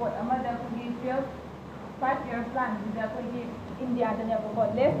report amada kugi 5-year plan da kugi India da ne ko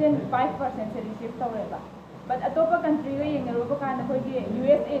less than 5% se receive tawreba but atopa country ga yenga ro kana kugi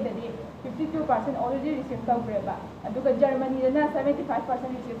USA da di 52% already receive tawreba aduga Germany da na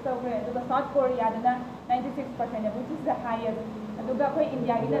 75% receive tawre aduga South Korea da na 96% which is the highest aduga koi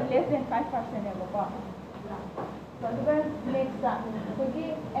India ga less than 5% ne ko so aduga next kugi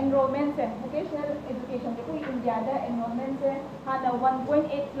enrollment se vocational education ko India da enrollment se hana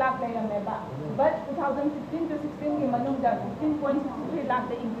 1.8 lakh lairame ba but 2015 to 16 ki manung da 15.63 lakh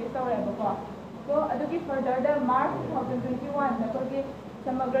da increase tawre ba so adugi further da March 2021 da kugi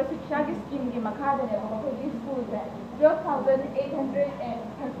samagra shiksha ki scheme ki makha da ne ko kugi school da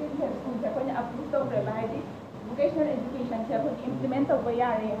 12,813 schools da ko approve tawre ba haidi vocational education se ko implement tawba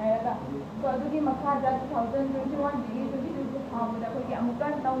yare hayaga so adugi makha da 2021 digi da ko ki amuka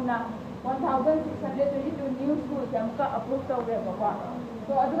nauna 1,622 new schools amuka approve tawre ba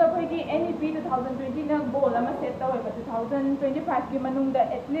so aduga ko ki NEP 2020 na goal ama set tawre ba 2025 ki manung da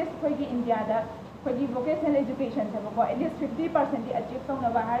at least ko ki India da ko ki vocational education se ba at least 50% di achieve tawna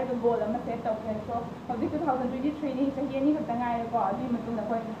ba har ga goal ama set tawre so habdi 2023 ni sa yeni ka tangai ko adi matung na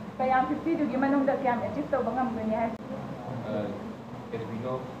ko kaya 50 du ki manung da kyam achieve taw bangam gani har as we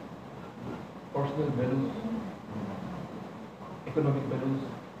know personal values economic values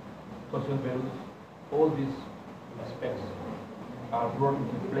social values all these aspects are brought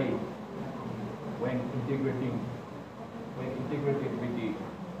into play when integrated with the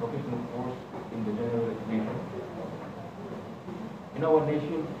vocational course in the general education. In our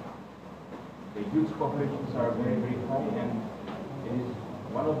nation, the youth populations are very, very high, and it is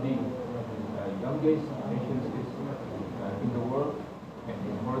one of the youngest nations in the world, and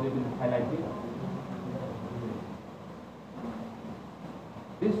it's already been highlighted.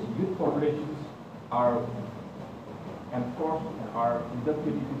 These youth populations are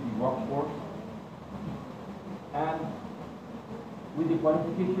inducted into the workforce, and with the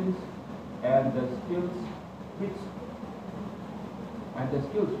qualifications and the skills which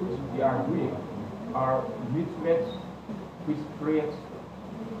we are doing are mismatched, which creates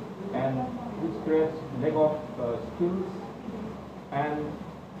lack of skills and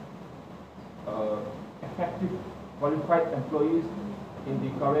effective qualified employees in the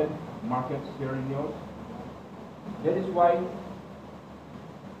current market scenarios. That is why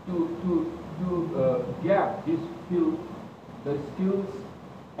to gap this field, the skills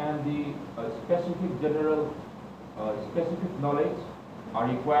and the specific knowledge are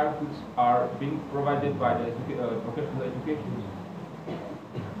required, which are being provided by the vocational education.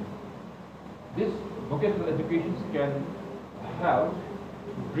 This vocational education can help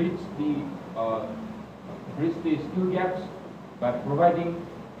bridge the skill gaps by providing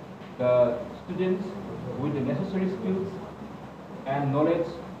the students with the necessary skills and knowledge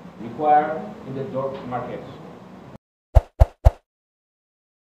required in the job markets.